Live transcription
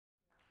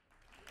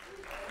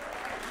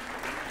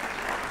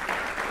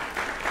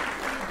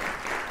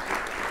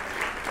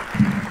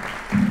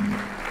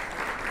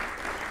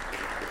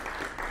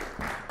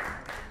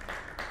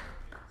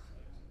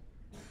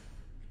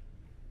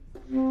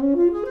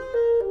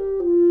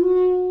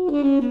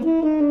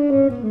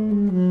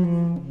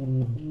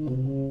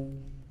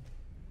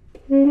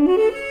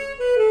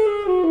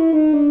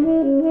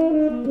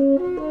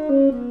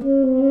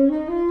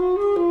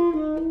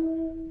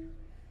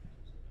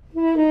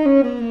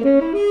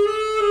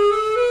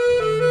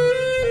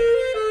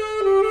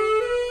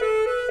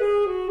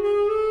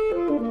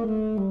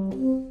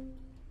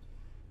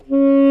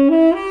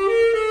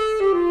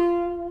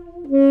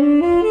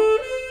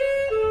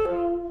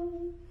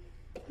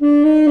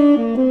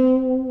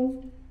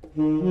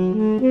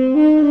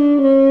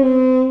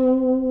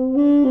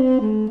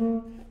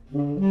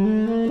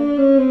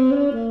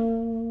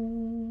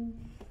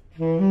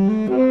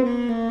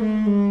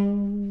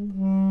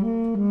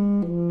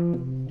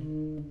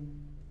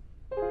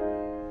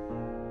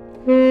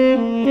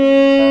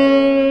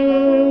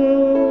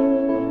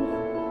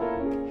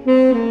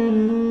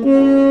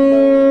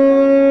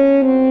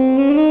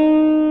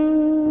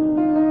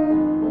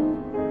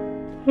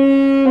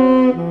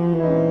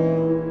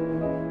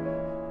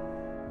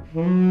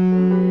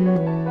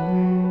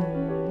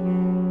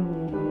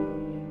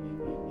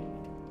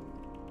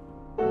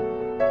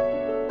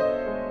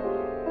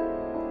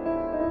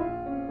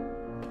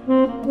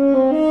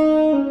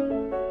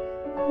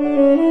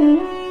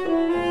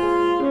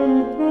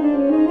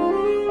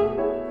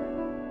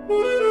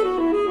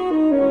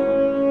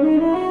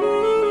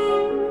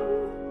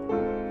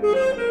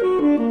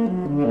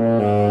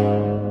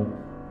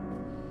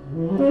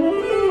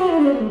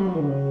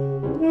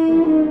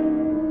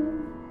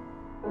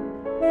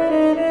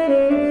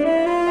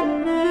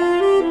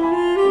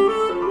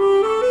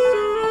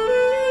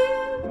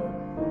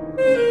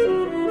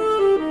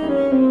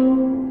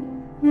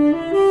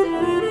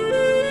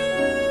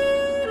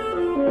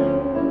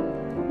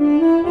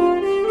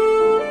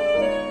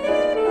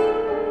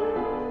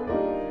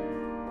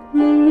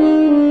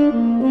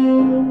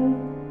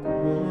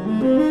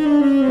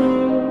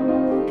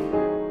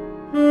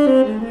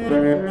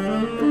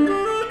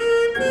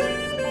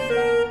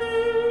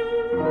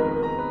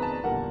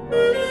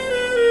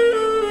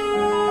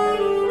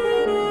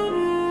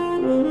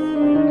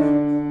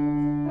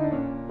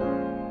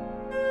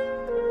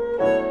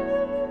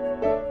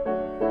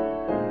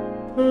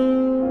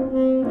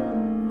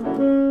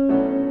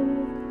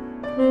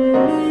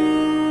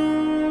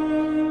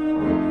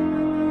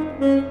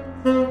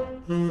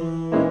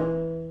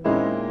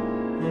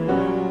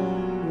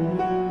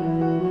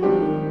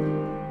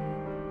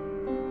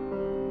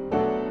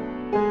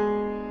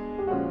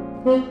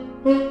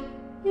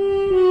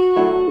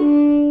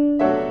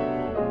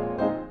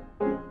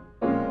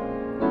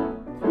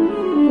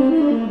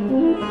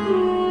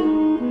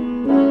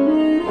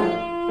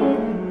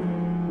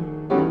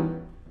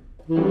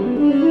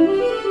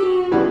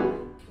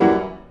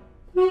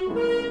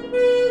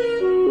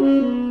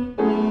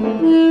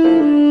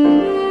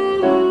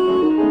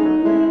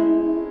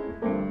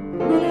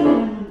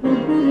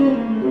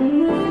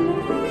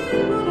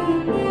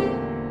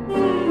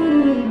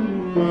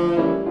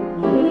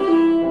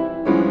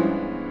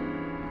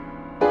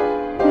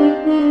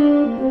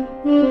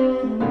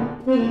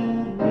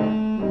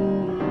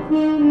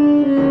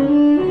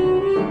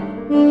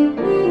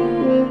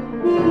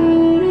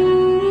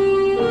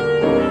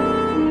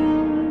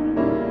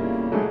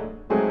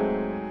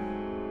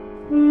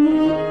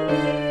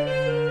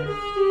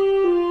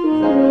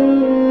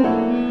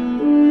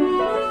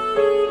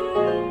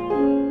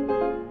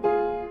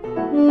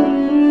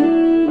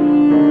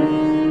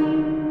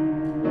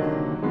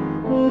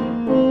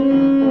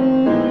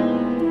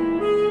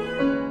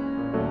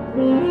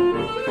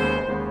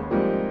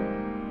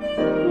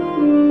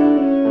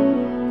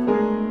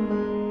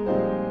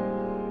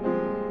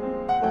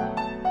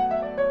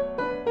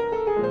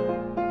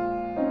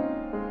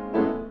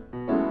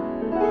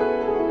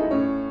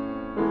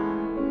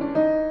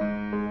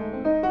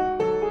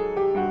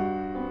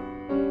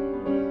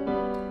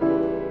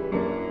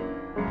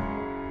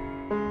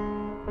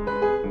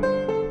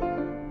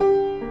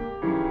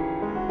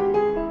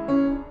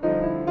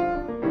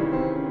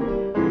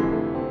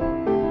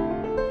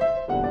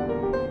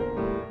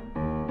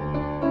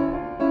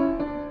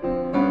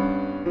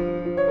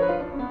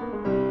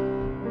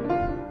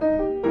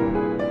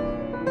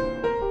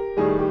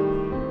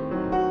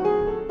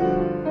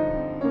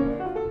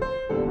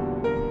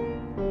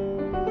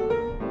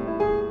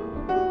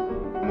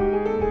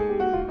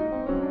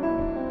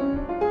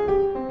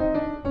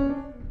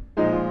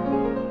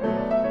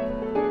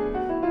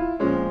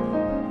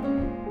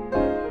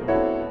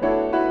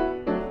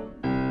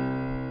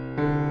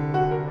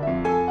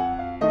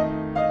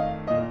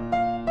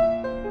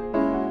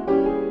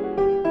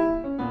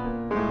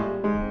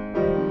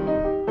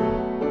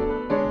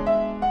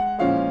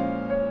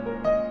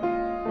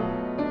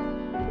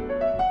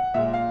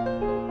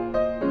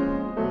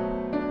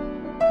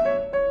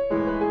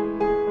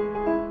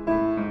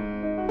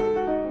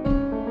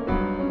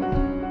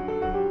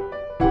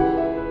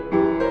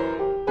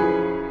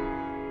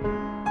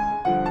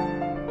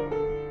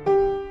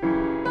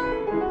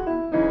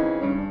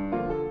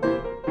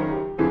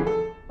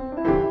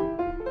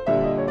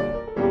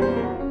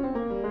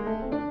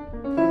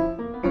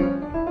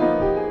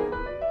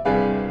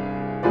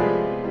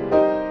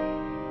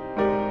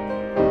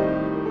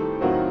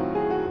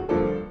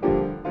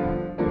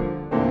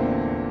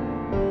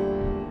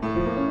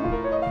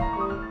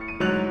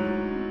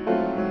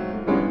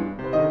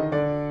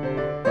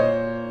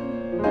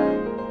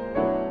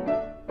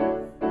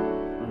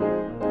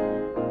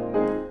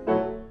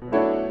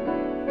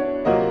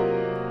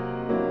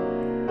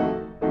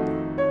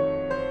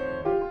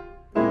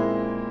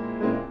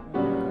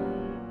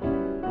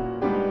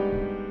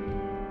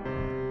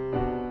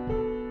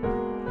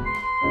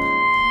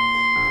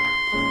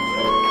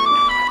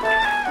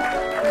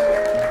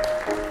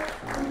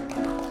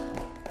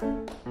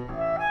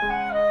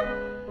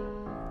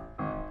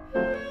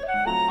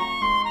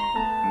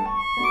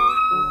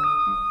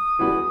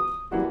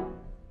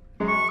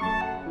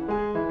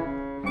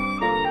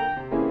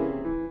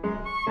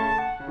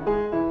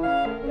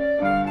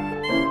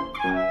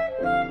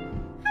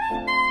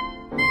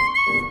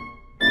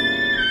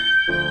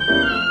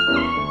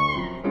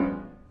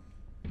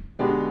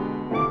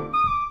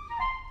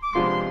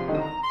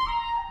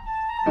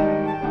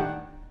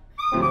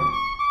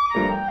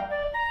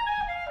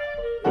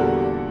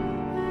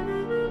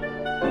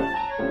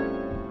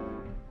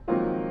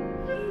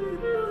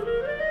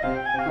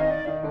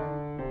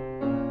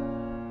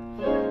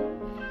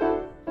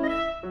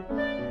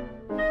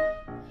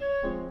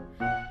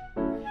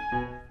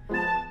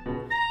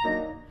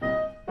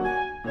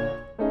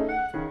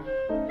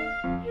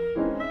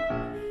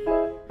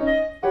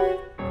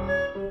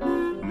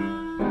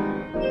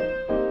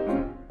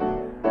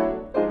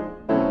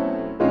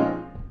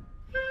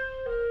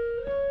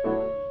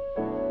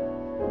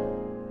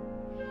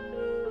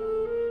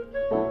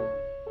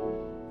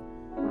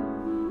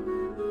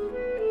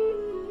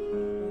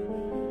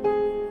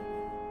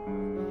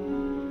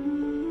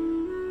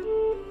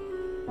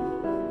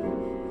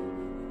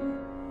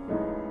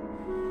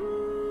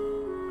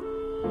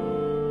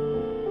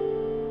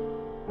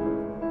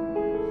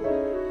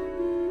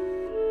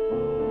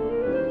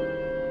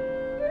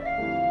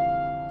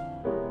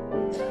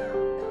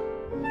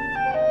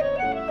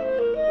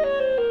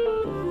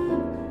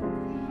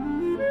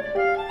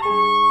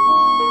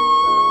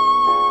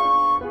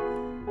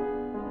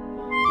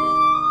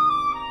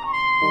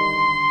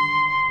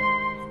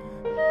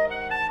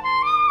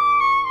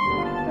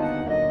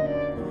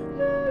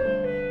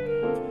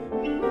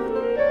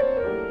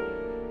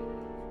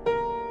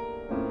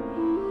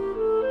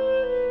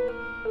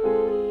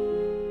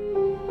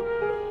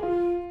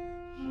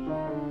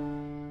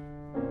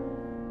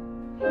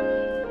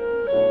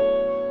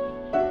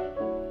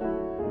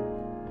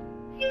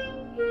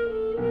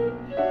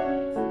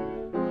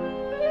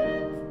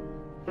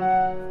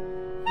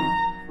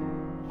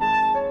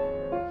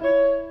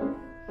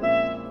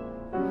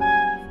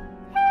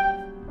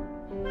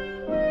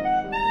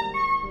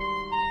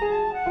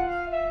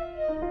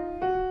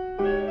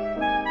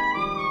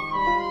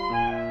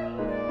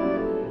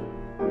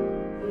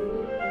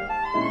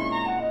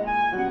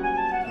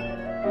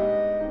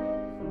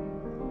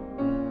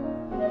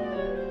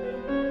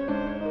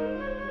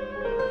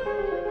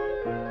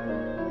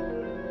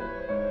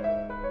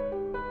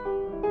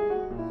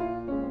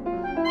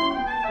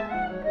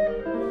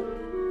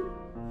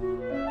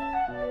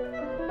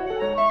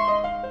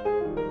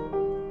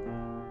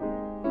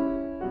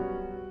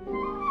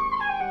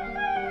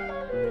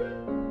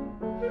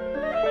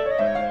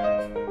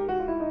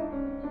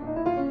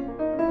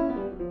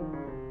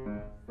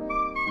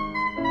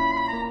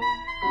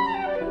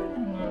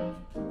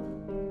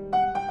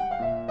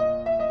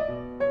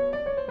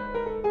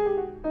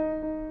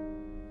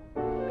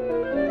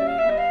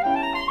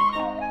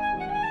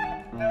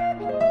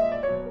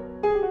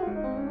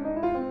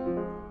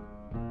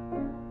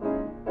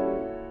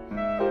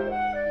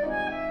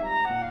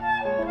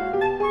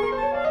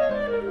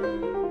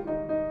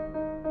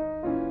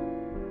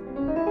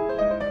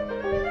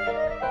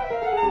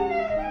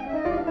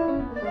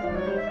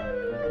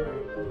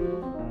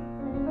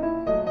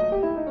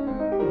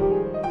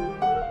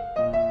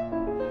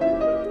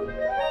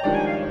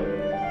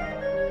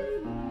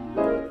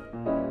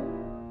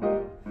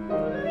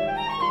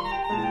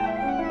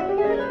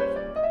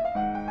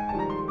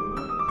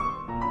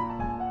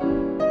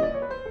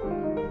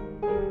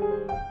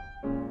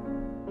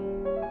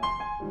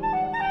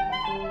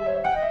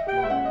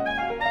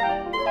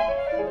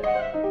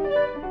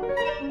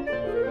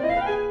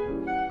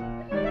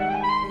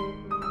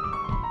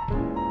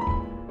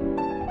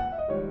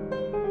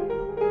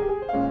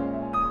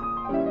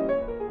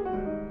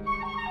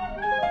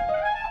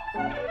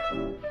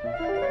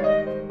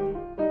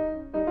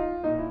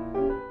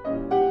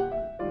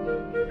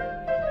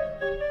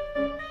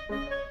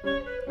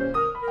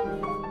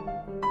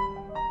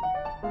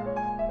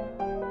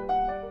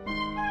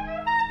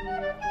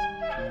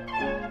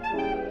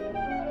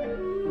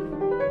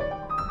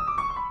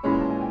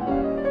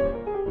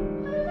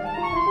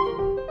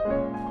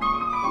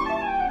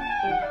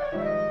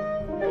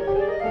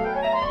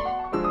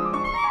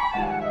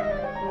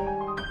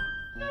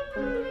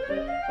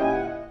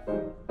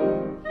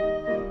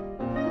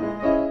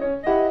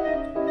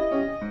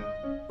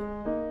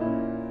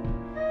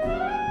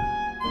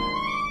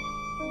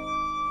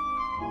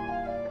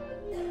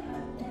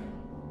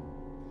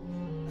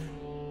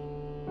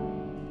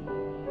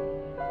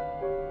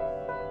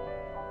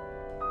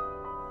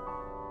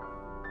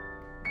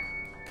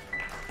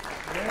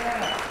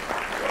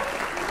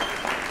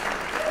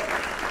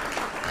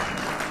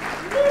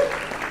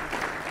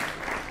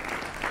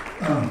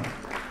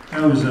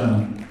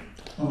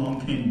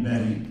Along Came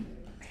Betty,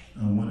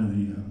 one of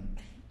the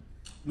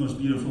most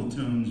beautiful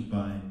tunes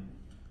by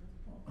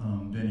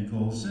Benny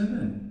Golson,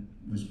 and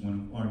was one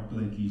of Art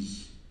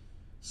Blakey's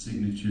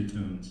signature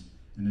tunes.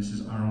 And this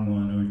is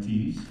Aruan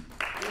Ortiz.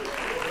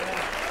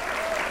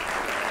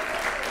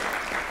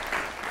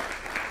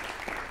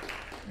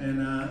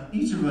 And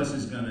each of us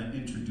is going to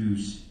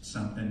introduce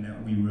something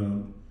that we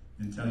wrote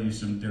and tell you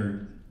some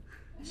dirt.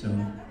 So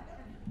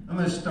I'm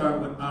going to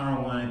start with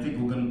Aruan. I think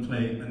we're going to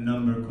play a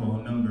number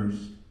called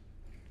Numbers.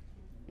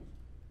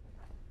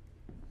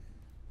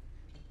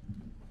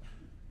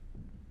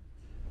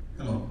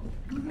 Hello.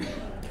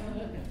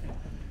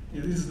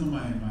 Yeah, this is not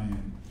my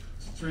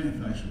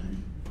strength actually.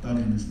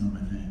 Talking is not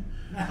my thing.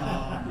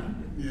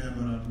 Yeah,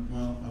 but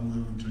well, I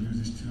will introduce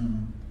this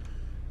tune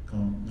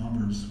called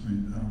Numbers.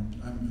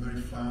 I'm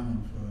very fan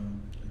of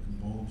like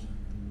bulbs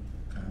and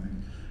kind of thing,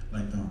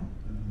 like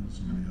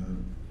so many other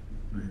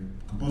great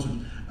composers.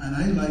 And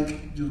I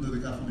like the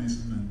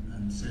decaphonism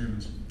and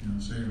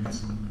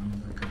serialism and all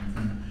that kind of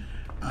thing.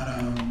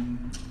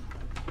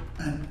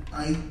 And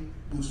I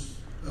was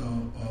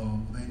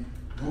when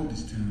I wrote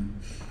this tune,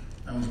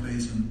 I was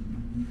based on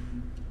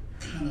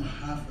kind of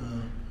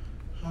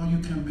how you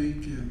can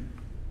make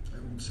I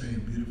would say a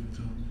beautiful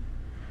tune.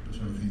 That's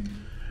what I think.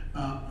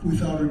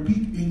 Without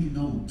repeat any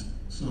note,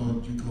 so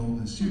you go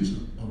a series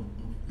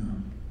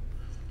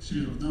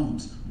series of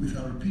notes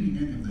without repeating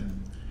any of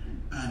them,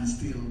 and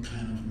still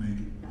kind of make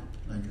it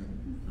like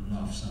a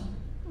love song.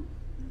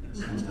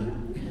 Sounds good.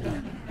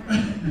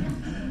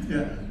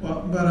 Yeah.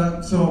 Well,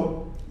 but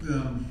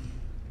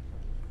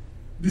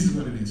this is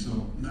what it is. So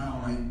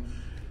now I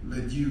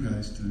let you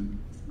guys to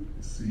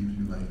see if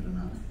you like it or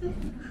not.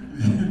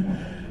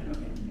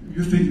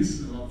 You think it's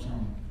a love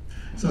song.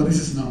 So this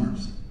is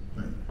Numbers.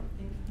 Right.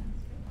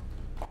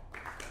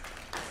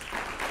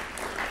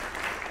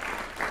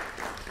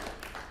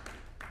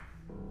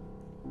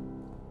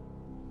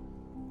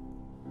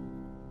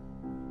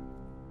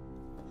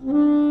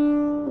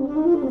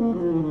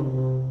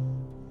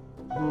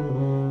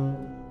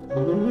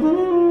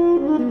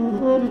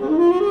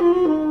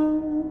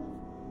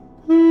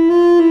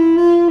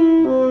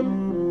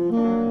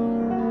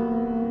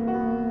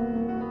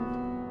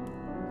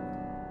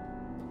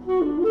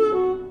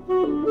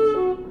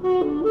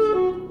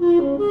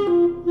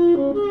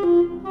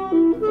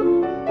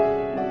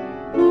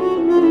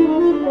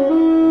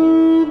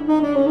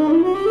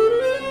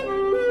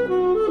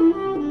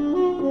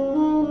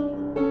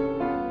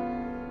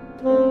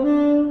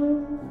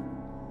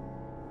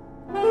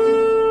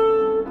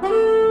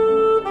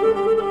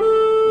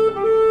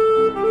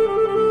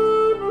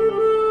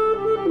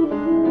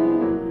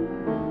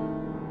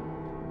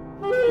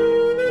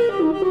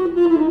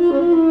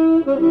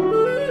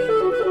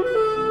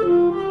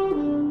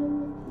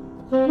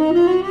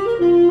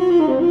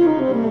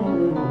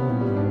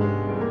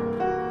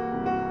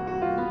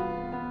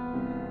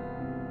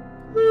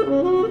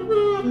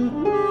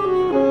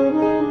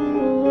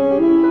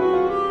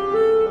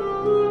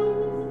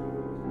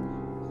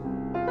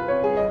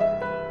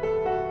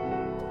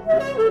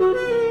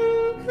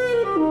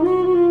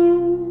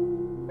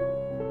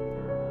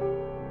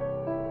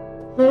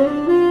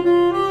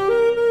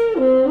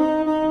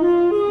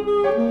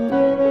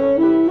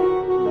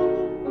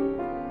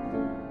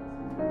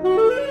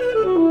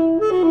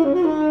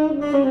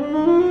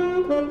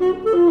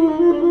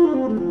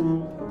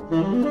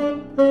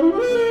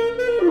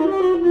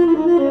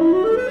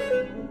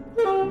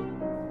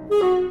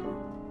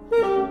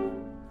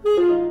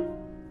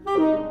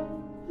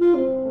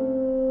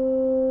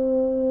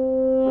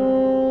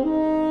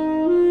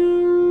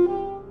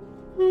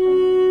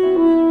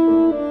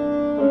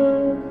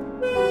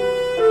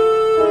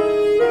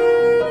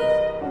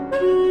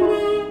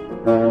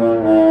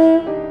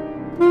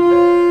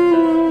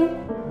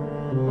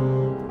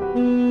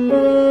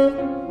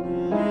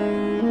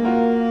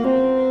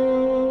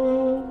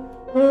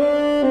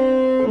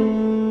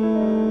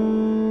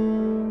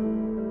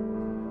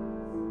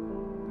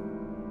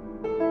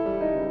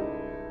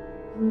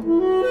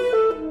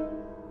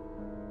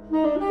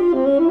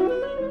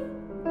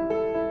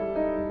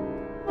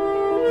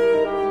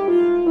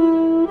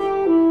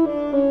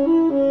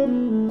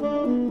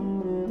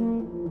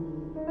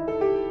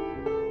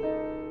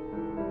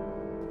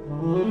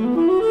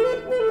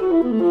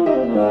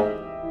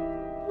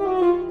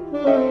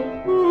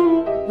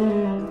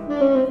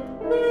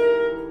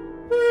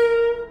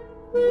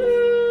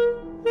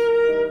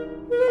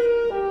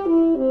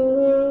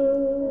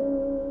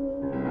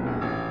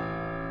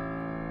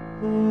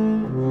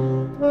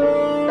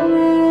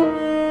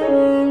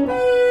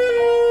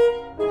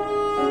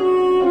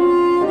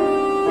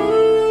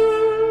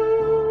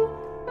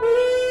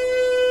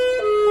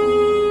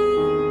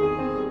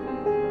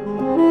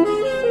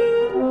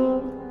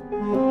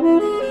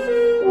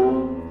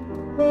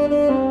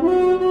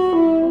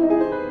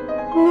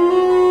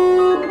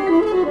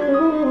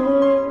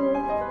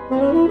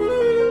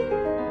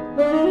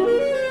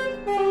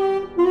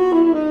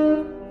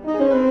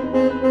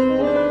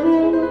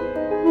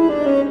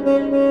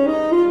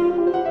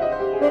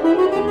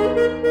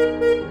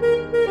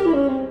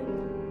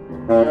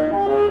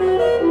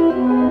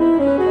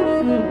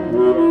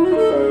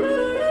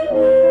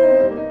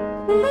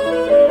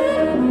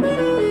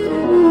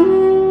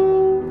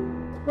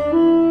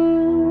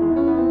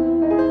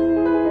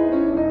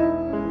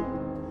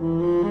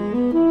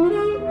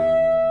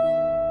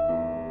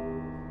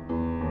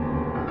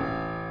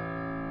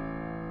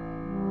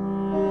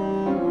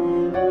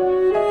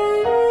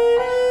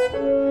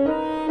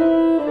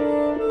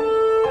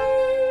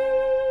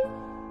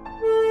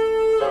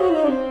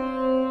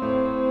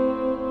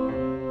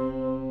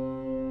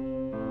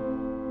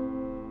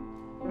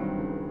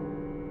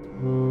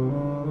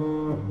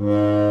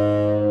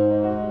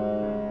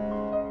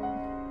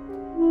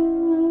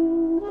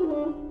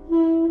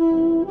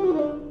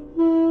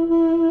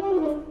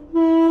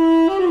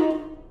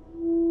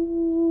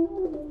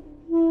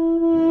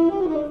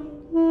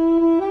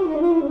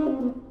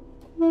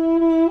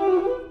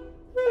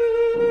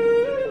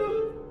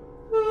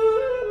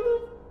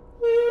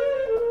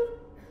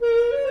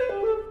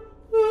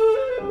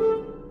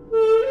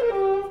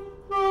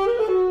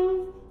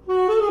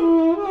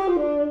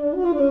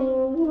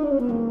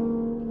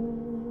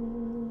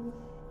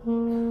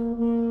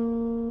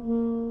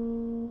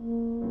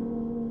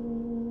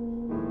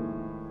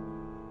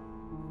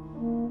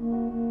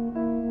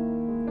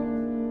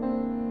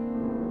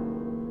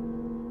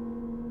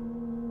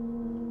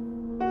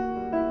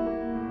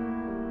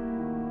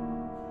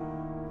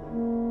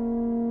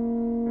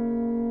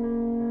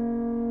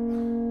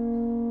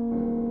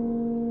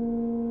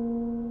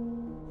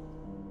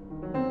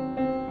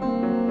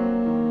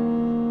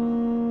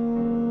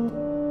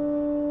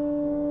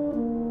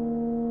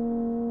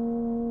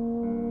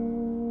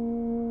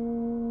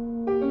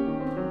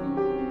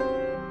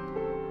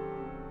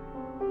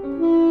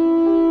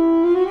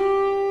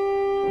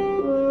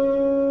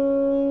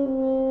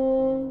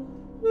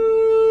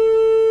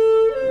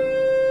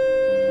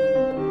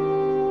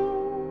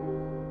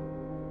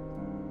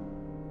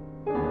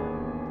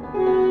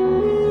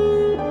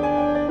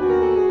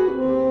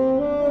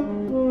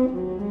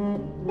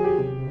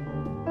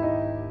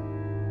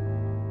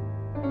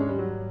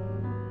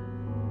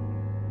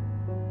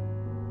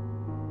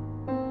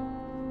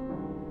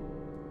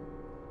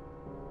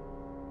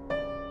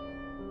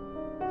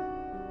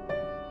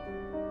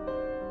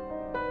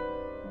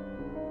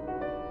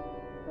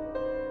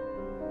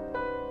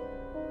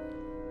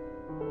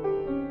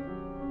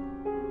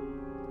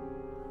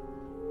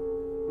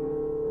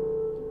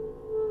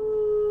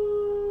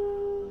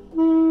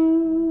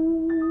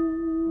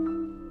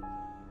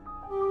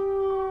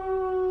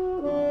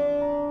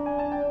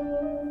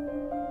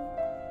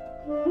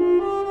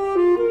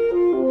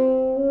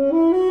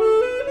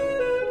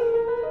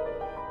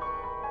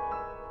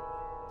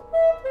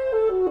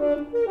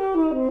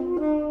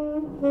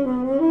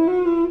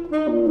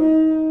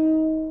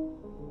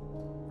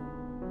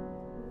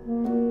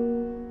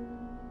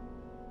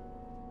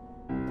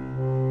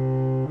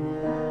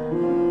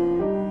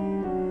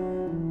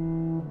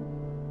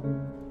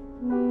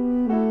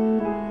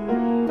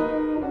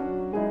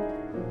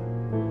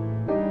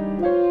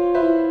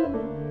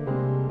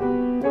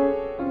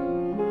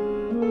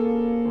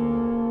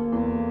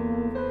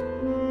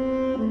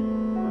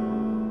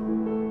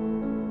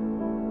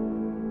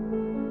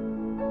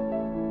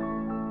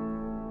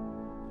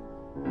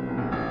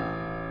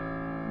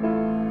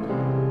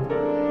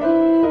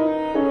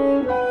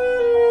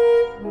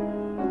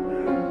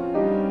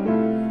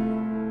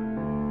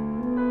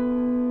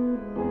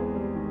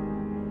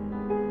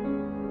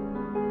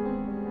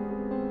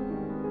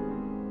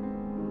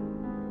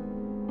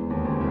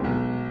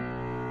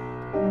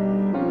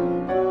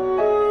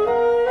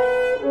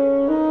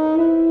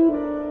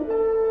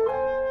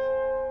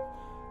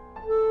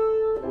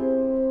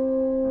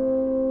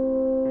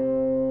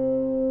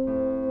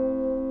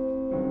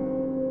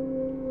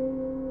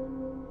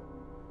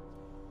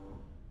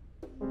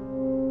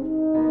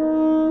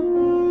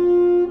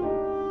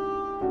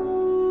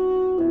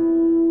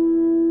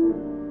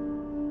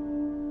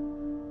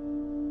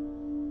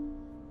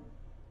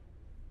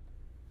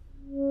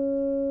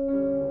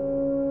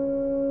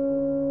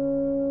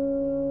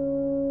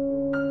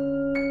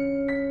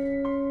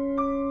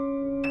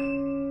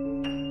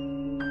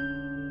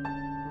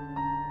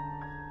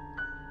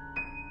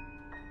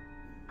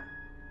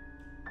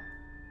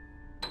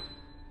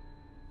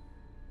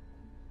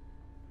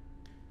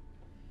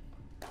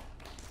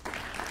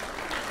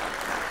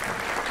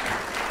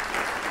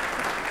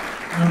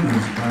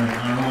 Numbers by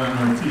Aruan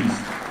Ortiz.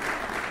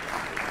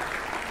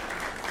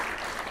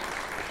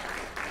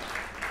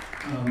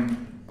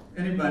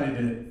 Anybody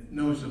that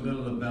knows a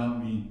little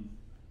about me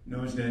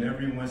knows that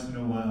every once in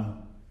a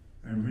while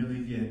I really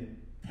get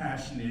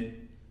passionate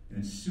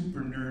and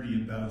super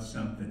nerdy about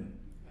something.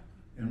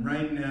 And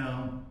right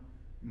now,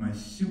 my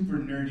super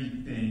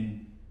nerdy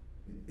thing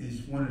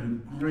is one of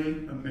the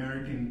great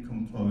American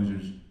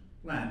composers,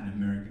 Latin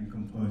American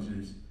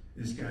composers,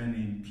 this guy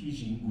named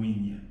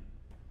Pianist.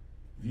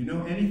 If you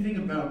know anything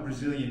about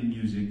Brazilian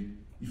music,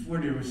 before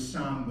there was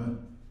samba,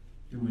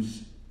 there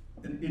was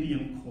an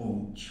idiom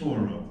called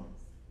choro.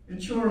 And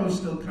choro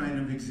still kind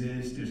of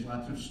exists. There's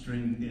lots of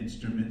stringed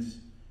instruments.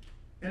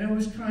 And it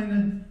was kind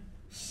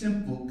of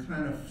simple,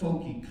 kind of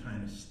folky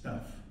kind of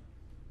stuff.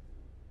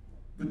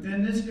 But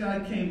then this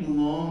guy came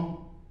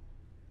along,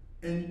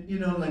 and you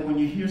know, like when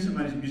you hear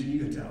somebody's music, you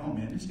can tell, oh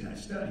man, this guy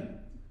studied.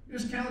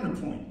 There's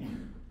counterpoint here.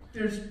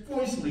 There's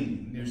voice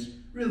leading. There's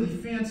really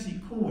fancy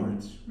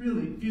chords,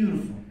 really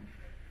beautiful.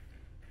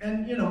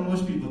 And you know,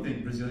 most people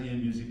think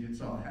Brazilian music,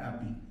 it's all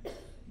happy.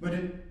 But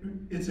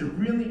it's a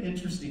really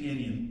interesting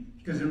idiom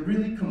because it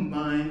really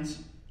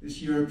combines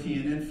this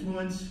European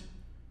influence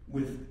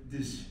with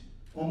this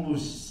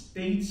almost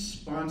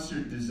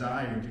state-sponsored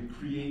desire to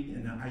create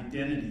an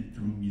identity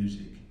through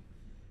music.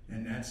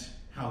 And that's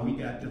how we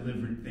got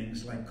delivered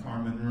things like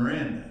Carmen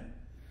Miranda.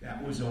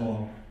 That was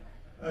all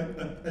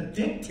a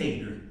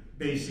dictator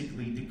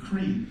basically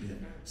decreed that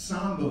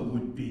samba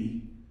would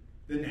be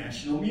the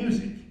national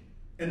music.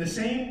 And the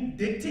same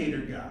dictator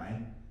guy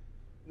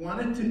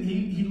wanted to,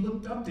 he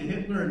looked up to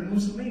Hitler and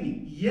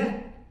Mussolini,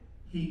 yet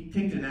he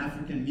picked an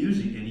African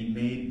music and he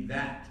made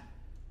that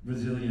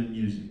Brazilian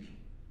music.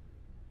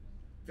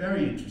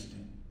 Very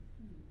interesting.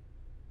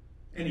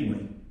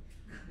 Anyway,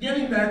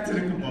 getting back to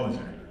the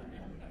composer.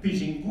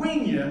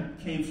 Pianist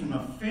came from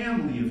a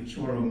family of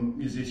choro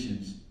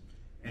musicians,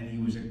 and he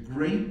was a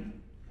great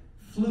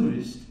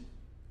flutist.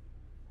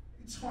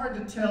 It's hard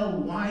to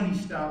tell why he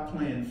stopped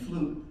playing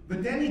flute,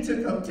 but then he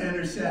took up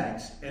tenor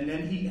sax, and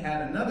then he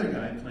had another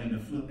guy playing the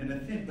flute, and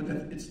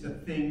it's the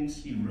things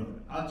he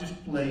wrote. I'll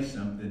just play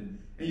something,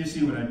 and you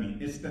see what I mean.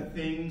 It's the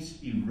things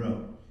he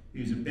wrote.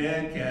 He was a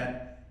bad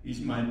cat. He's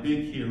my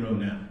big hero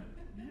now.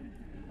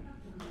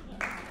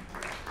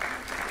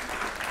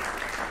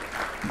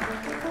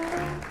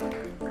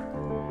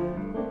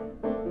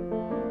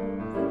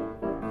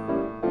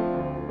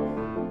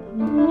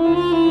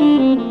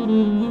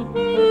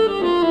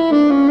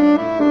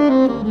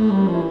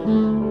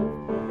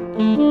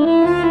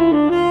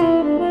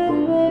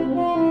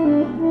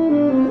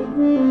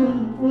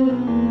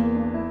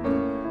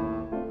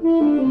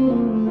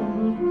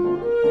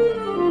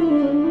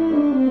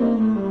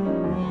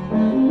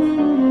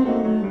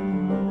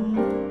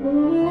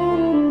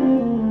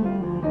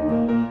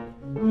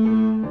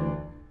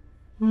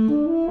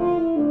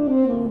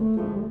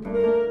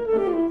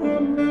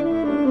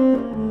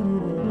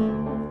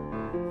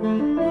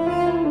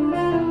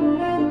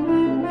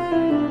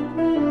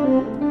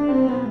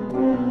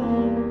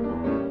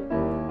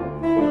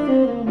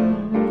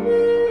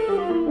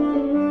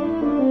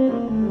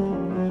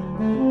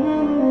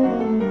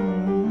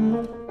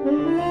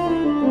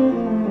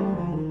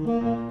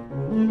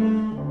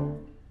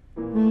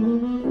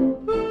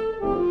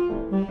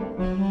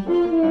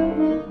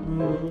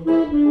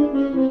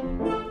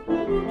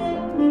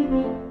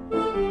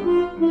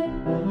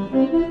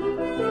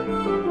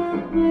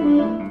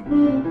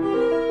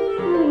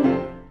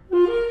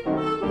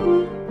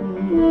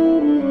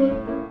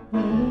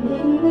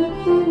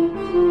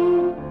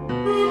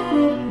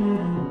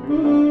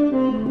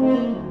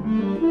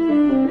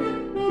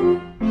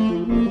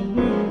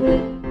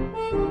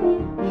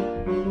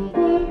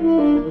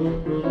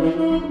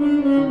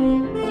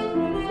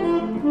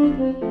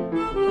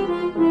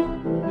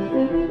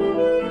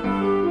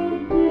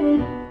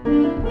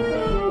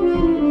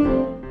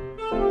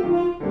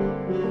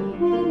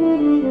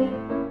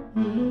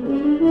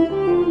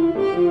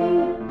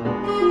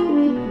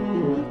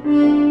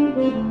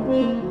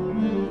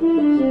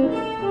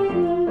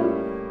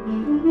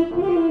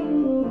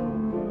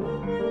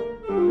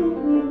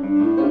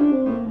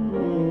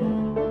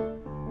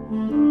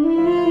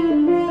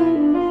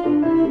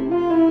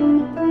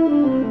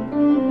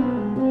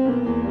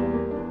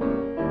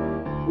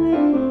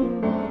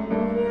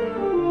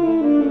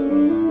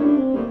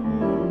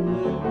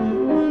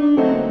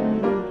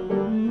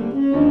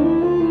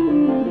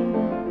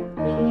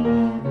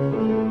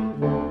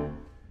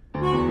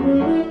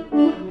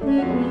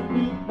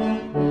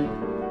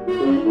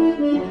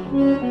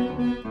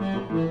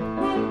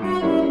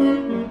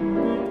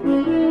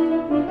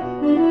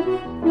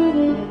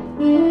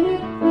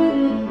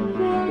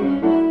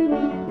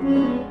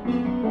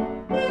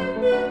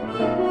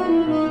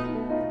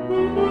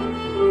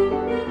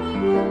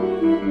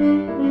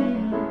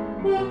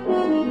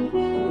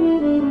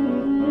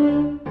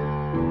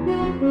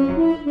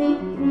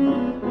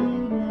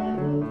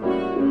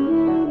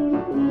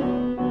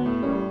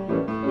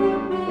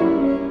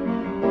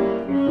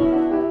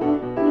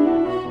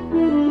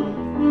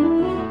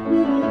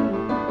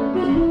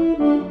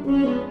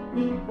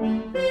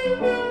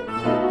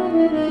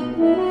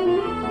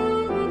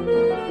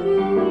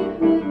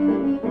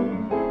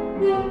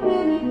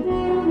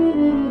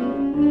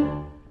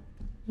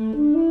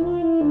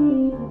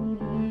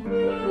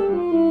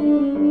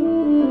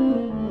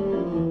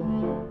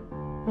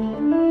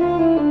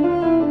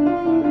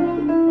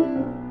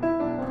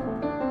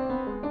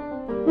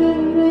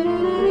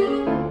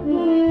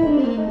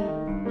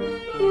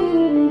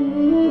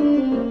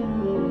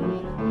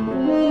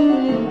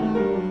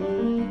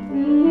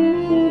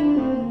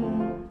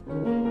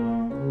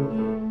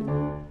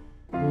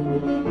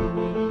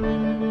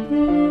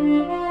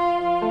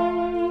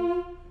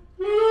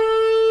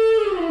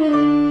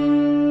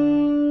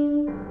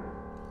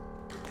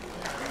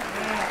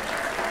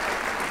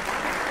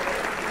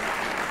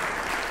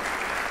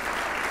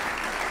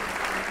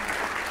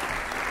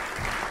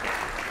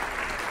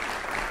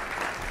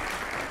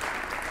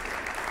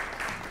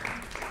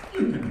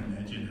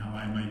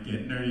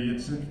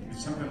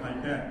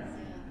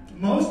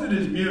 at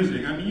his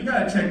music. I mean, you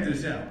gotta check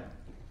this out.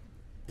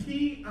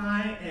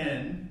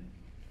 Pixinguinha.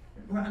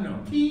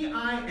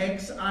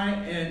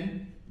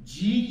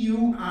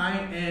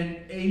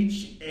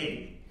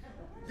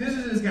 This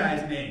is this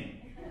guy's name.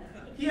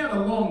 He had a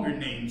longer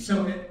name,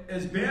 so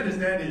as bad as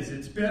that is,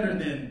 it's better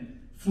than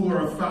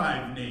 4 or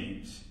 5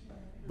 names.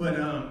 But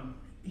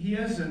he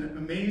has an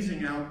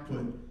amazing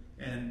output,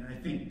 and I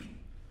think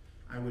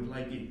I would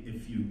like it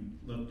if you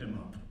looked him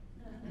up.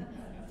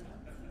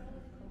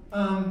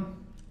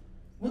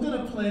 We're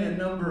going to play a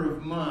number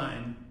of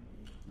mine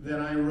that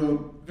I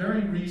wrote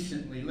very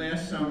recently.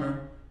 Last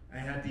summer, I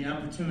had the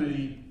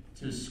opportunity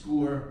to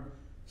score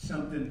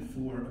something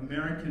for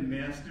American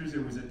Masters.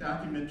 There was a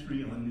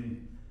documentary on the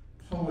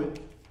poet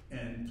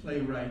and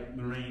playwright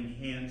Lorraine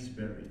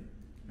Hansberry.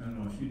 I don't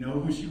know if you know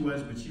who she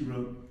was, but she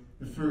wrote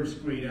the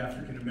first great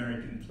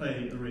African-American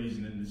play, A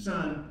Raisin in the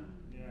Sun,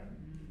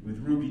 with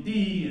Ruby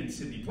Dee and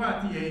Sidney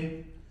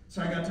Poitier.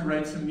 So I got to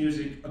write some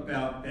music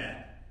about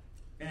that.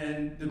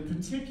 And the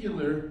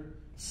particular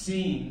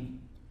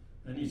scene,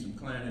 I need some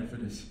clarinet for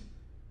this.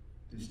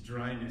 This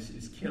dryness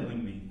is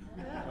killing me.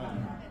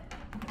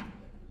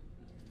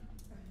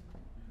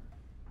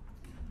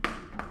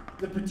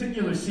 The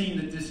particular scene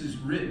that this is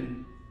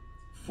written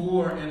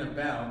for and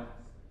about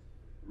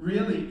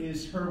really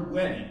is her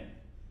wedding.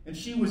 And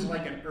she was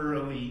like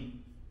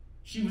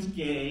she was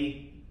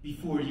gay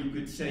before you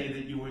could say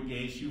that you were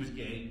gay, she was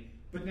gay.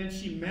 But then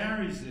she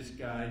marries this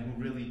guy who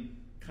really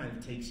kind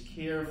of takes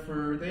care of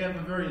her. They have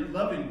a very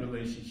loving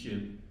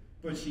relationship,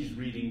 but she's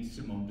reading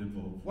Simone de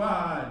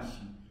Beauvoir, and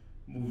she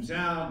moves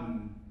out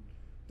and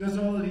does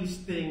all of these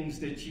things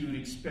that you would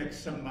expect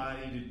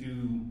somebody to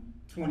do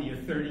 20 or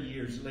 30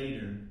 years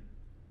later.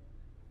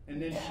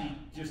 And then she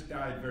just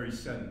died very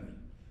suddenly.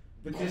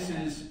 But this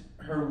is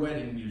her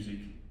wedding music,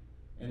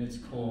 and it's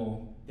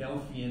called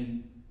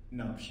Delphian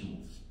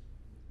Nuptials.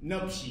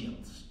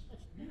 Nuptials.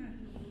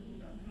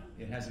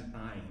 It has an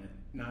I in it,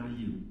 not a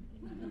U.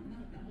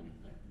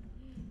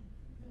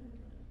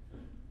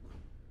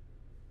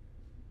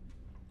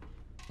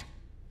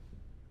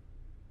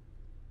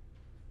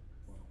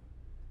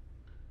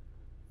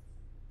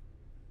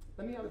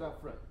 Let me have it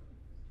out front.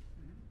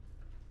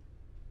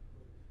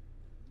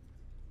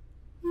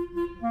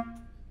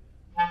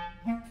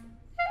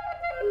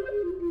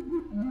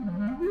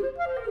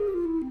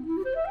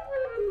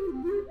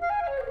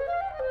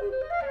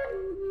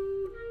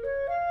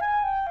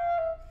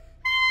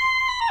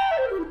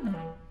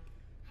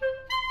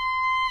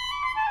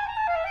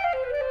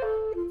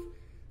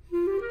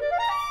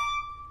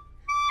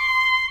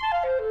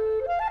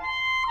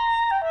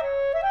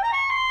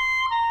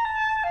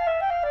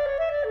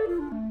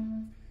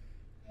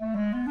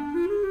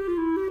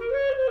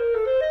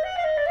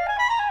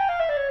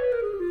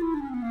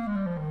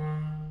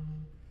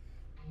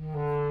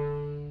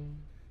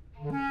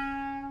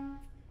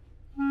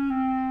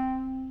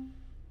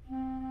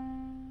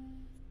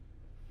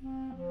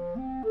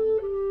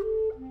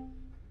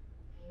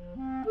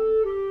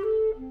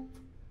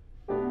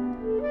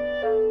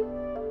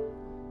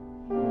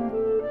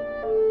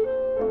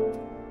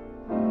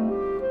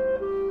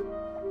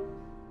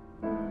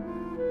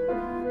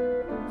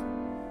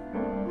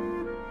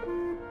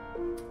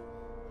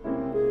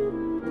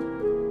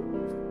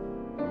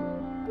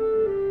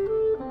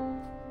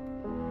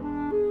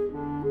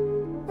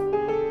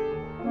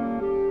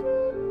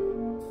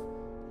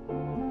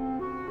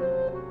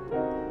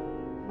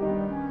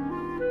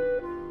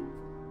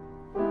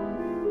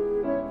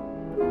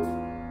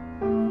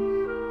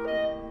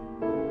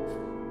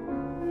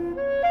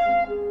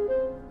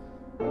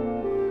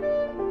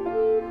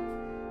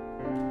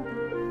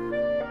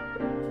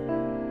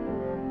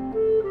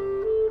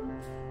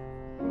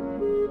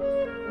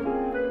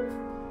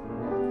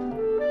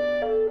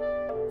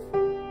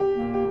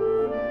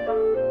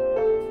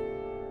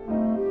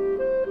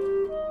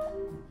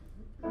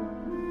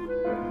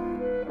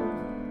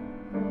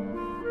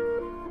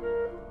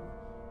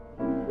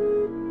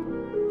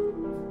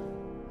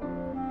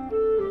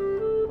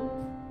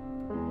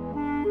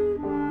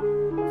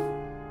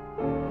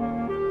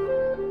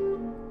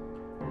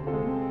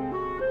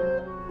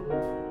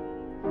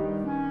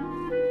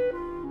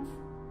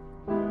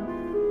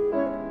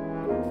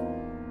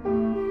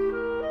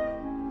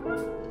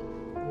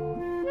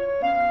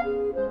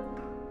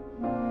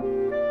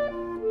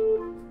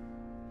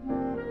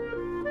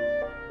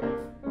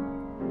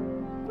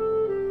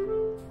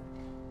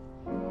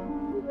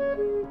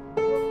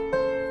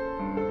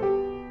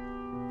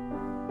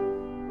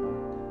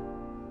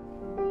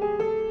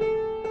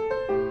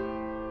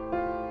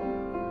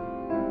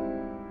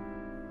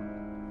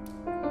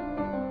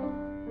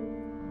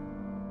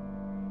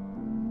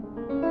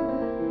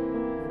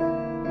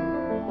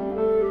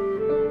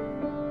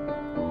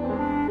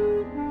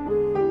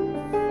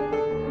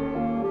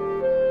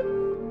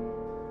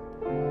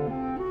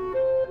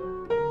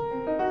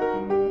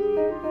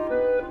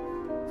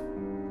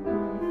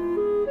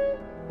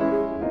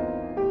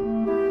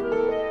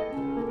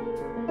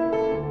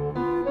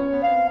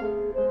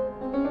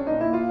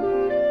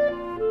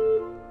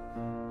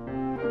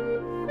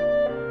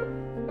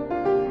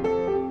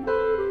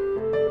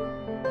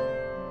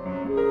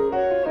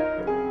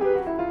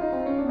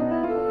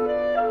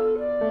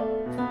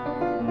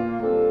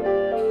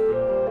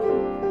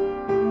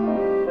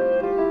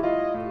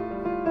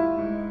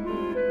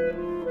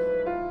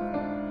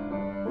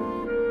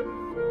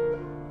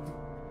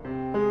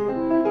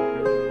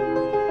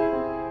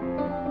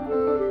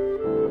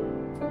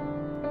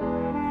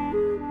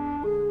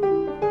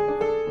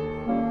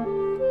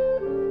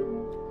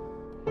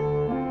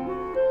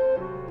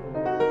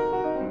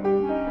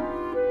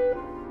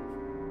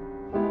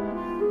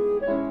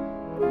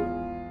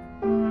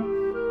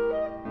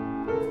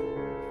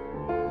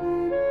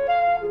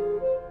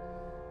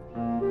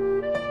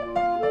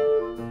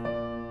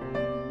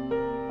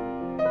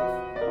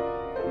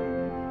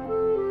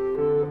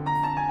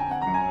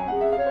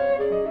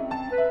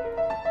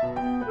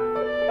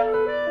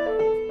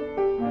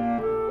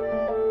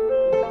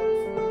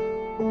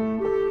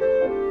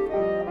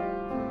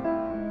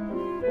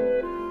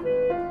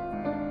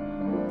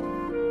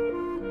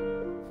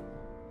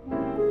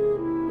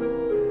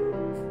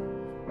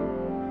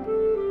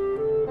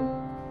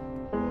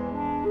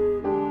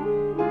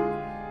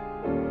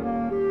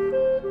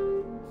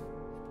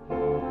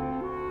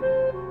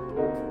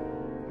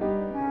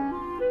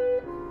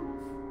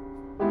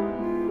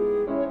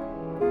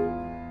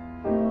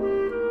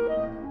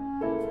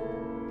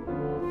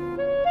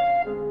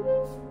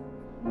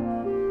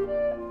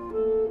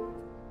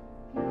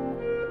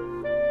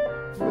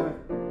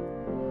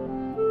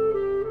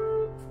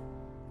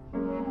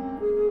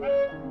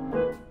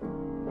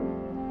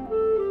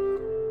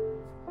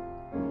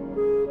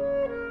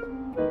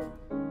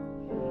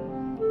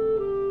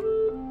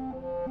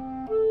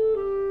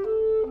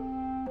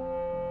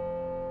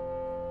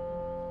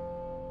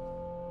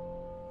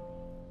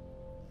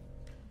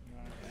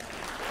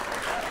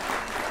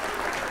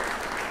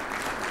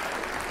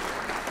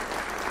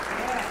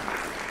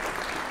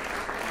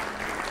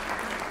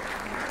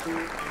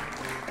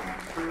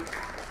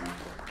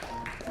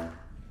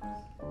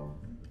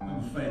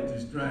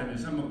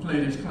 clarinetist. I'm gonna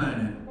play this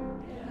clarinet.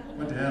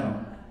 What the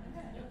hell?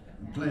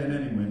 I'll play it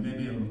anyway.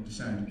 Maybe it'll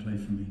decide to play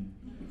for me.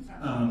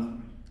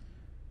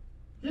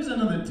 Here's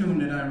another tune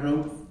that I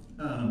wrote.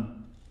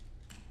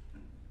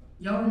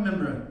 Y'all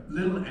remember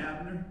Little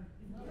Abner?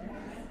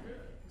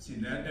 See,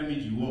 that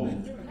means you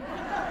old.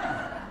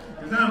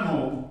 Because I'm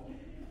old.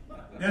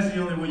 That's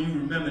the only way you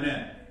remember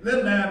that.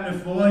 Little Abner,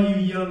 for all you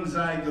young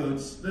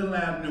zygotes, Little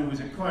Abner was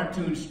a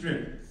cartoon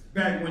strip.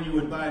 Back when you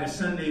would buy the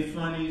Sunday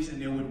funnies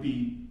and there would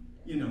be,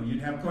 you know,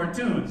 you'd have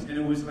cartoons. And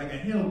it was like a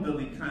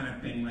hillbilly kind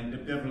of thing, like the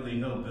Beverly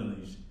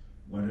Hillbillies.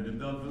 What are the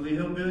Beverly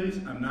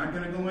Hillbillies? I'm not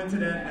going to go into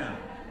that now.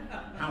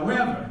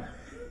 However,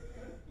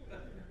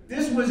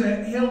 this was a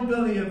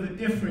hillbilly of a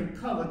different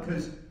color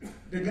because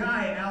the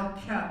guy, Al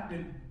Cap,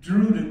 that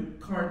drew the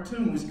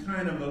cartoon was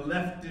kind of a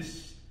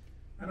leftist.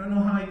 I don't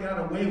know how he got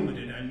away with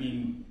it. I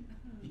mean,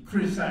 he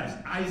criticized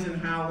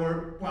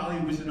Eisenhower while he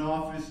was in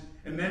office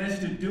and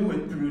managed to do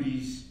it through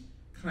these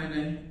kind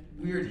of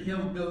weird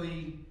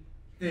hillbilly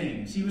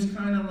things. He was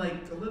kind of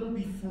like a little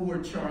before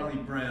Charlie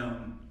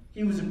Brown.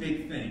 He was a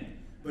big thing.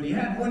 But he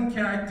had one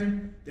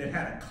character that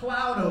had a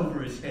cloud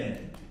over his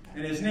head,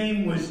 and his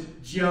name was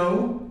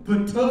Joe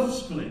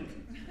Batufsplik.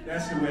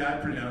 That's the way I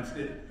pronounced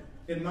it.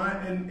 In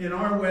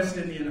our West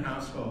Indian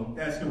household,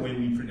 that's the way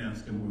we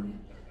pronounced the word.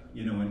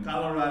 You know, in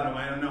Colorado,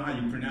 I don't know how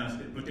you pronounced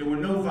it, but there were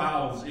no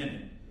vowels in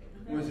it.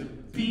 It was a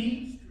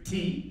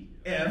P-T-F-S-P-L-K.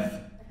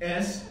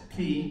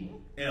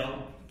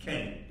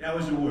 That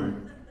was the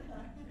word.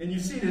 And you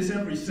see this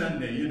every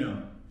Sunday, you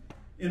know.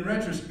 In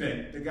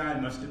retrospect, the guy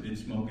must have been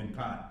smoking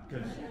pot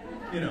because,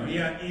 you know, he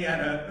had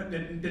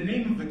the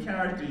name of a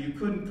character you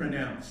couldn't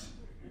pronounce.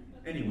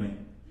 Anyway,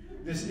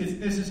 this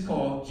is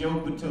called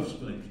Joe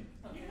Batufsplik.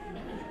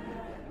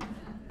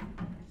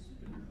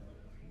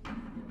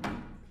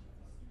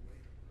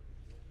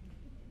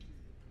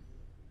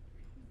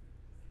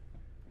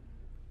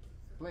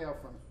 Play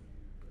out front.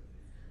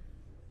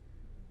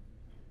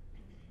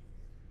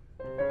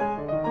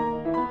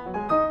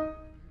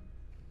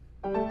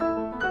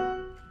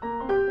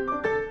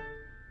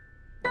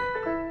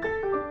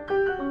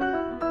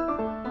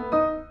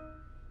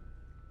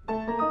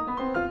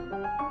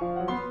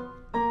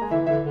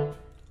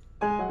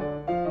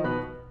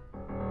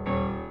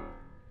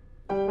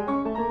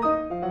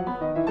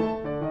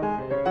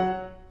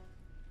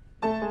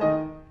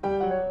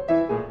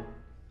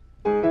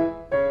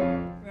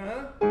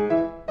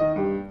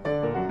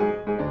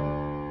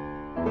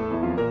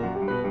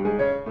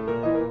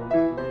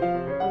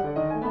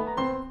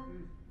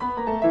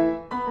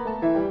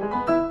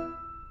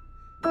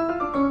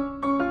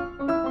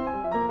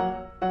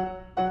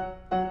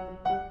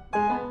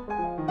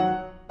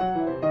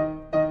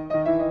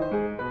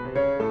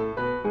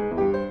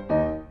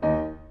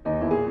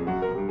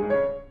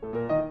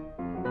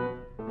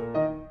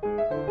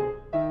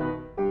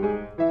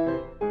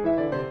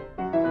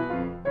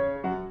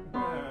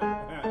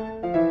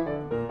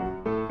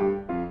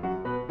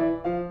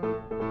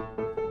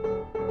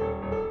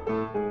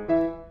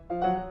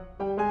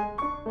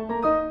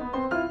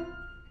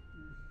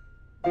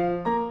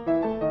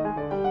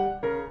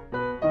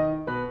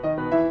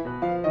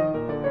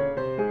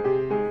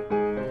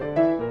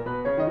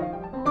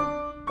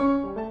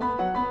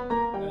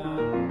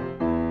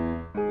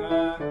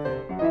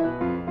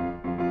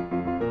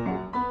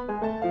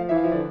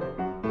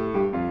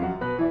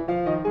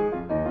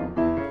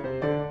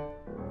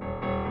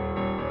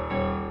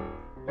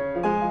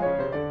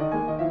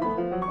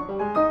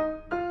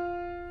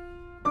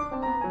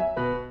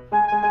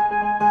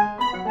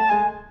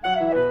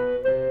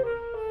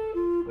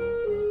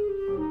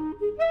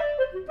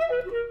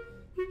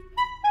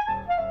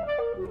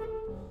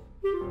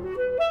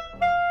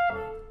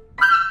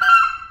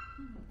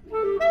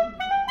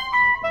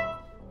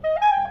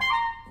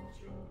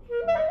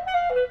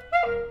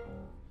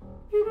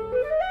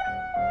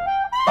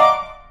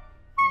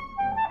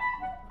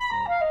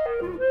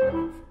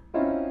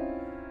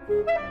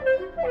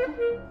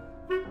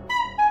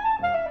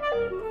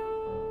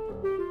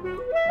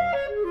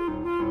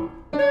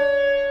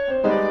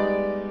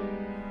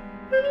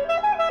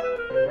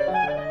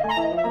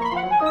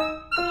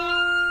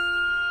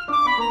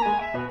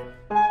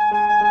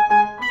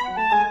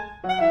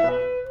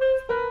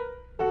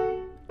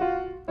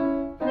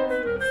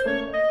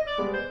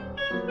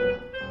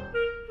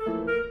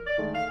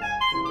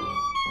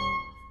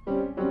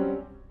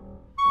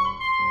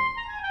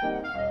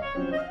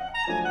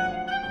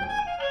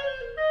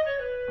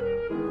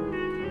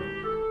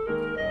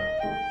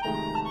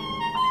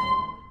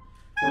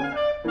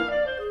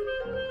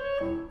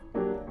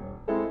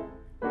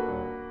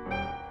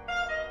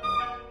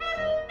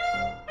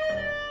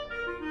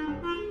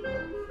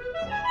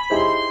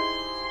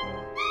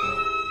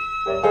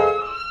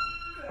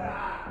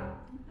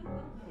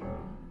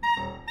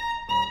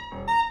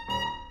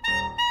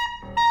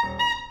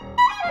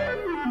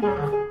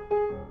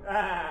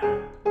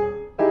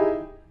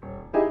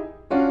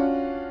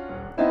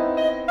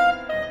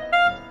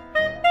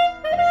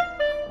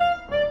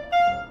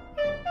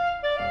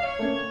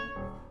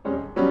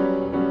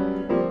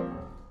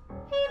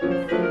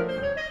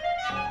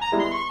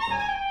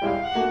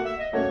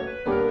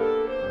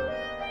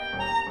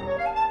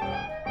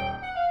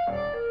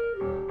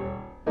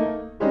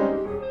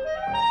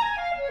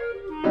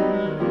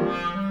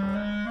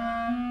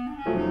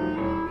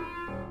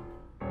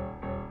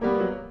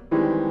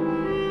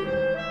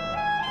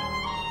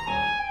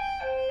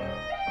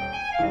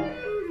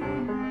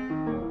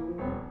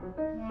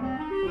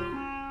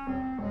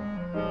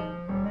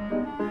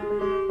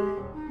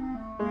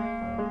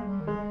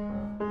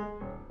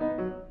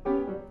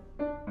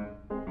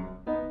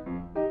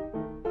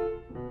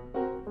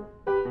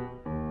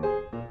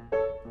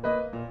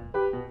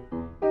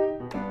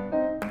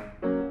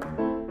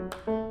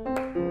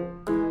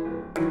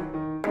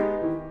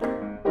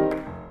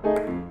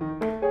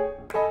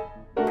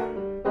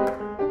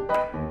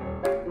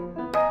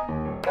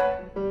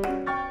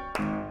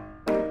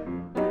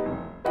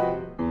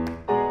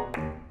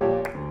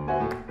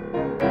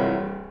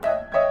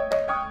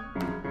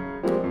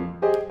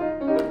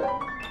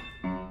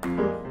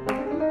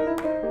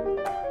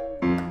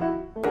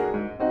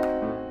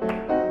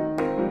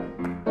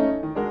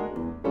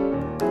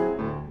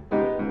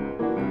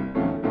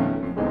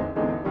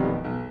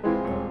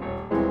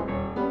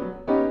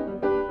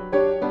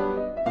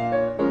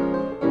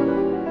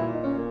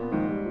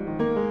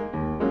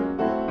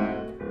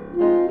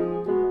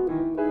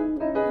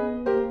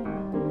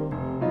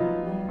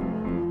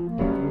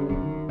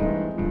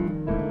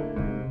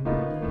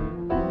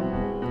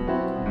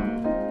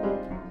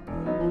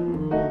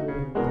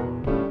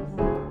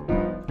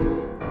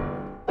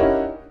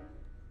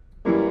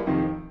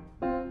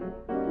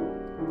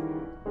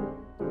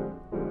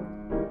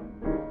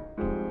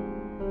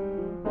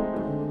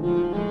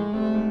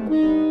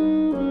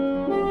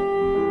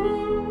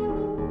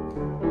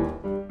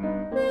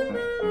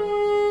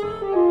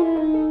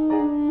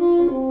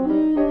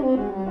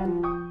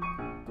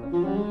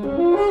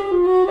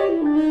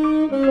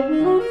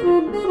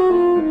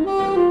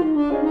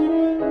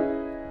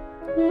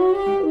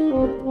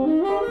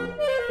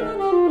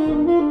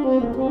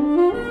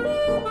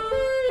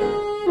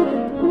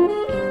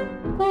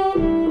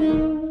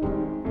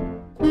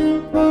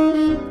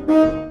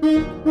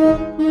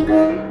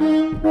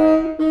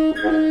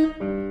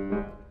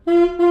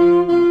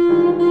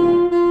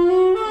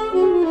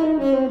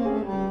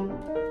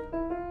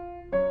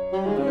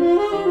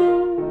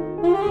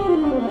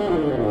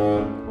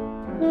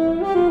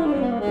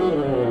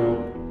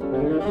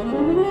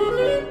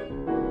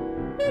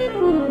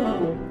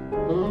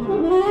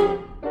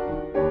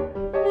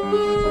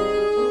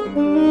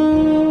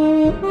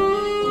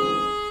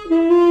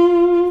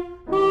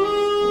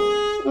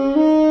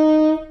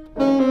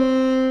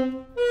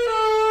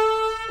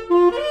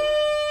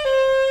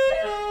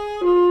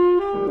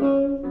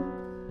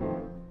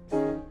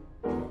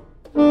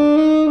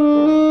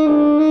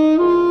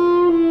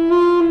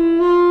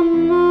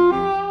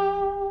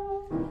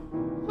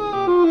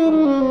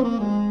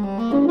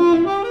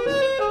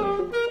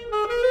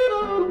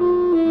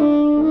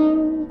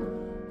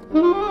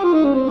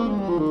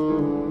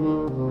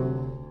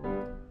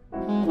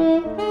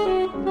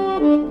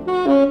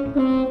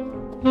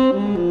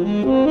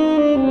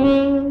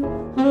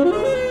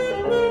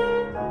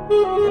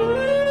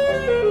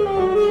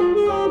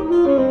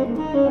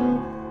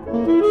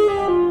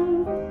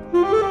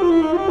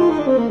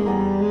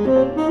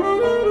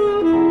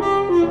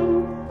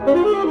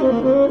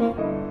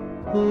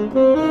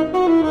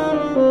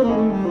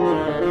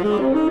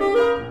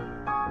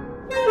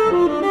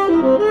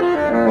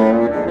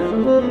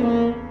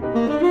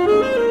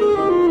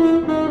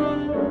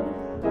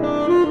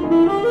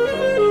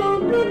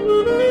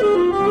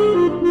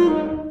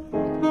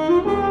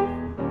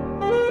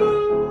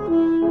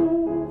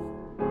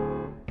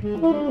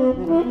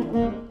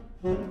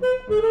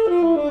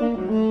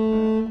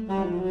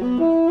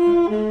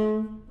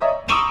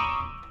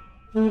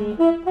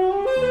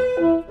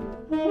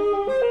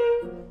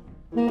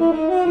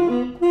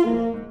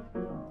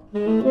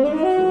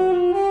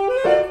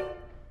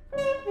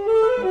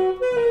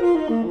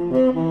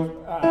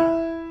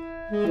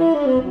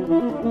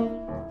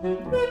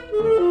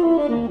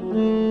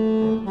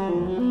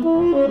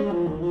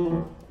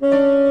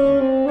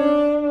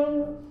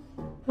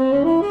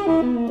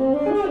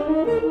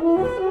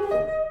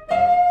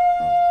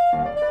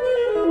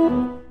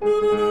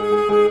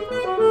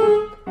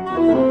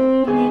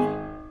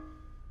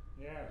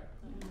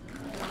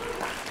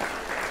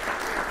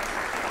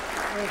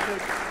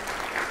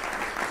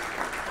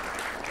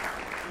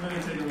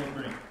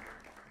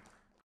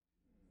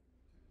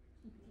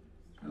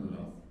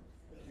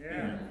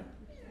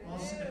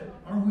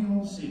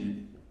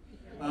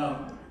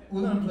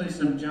 we're going to play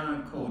some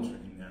John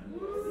Coltrane now.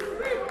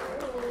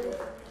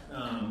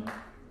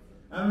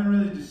 I haven't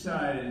really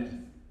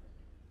decided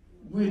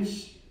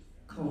which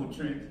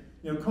Coltrane.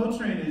 You know,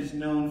 Coltrane is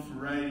known for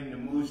writing the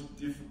most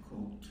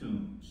difficult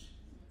tunes.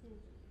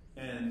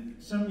 And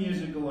some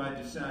years ago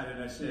I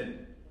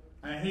said,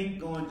 I hate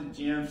going to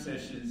jam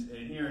sessions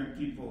and hearing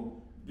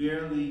people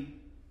barely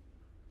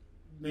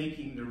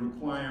making the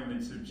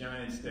requirements of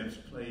giant steps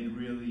played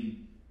really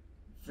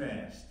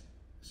fast.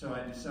 So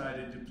I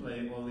decided to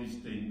play all these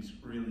things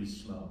really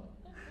slow.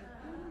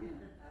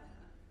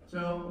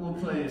 So we'll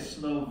play a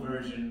slow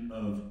version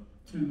of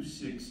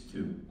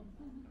 262.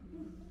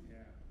 Yeah.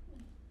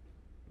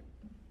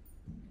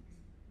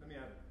 Let me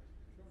out.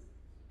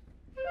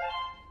 Thank you.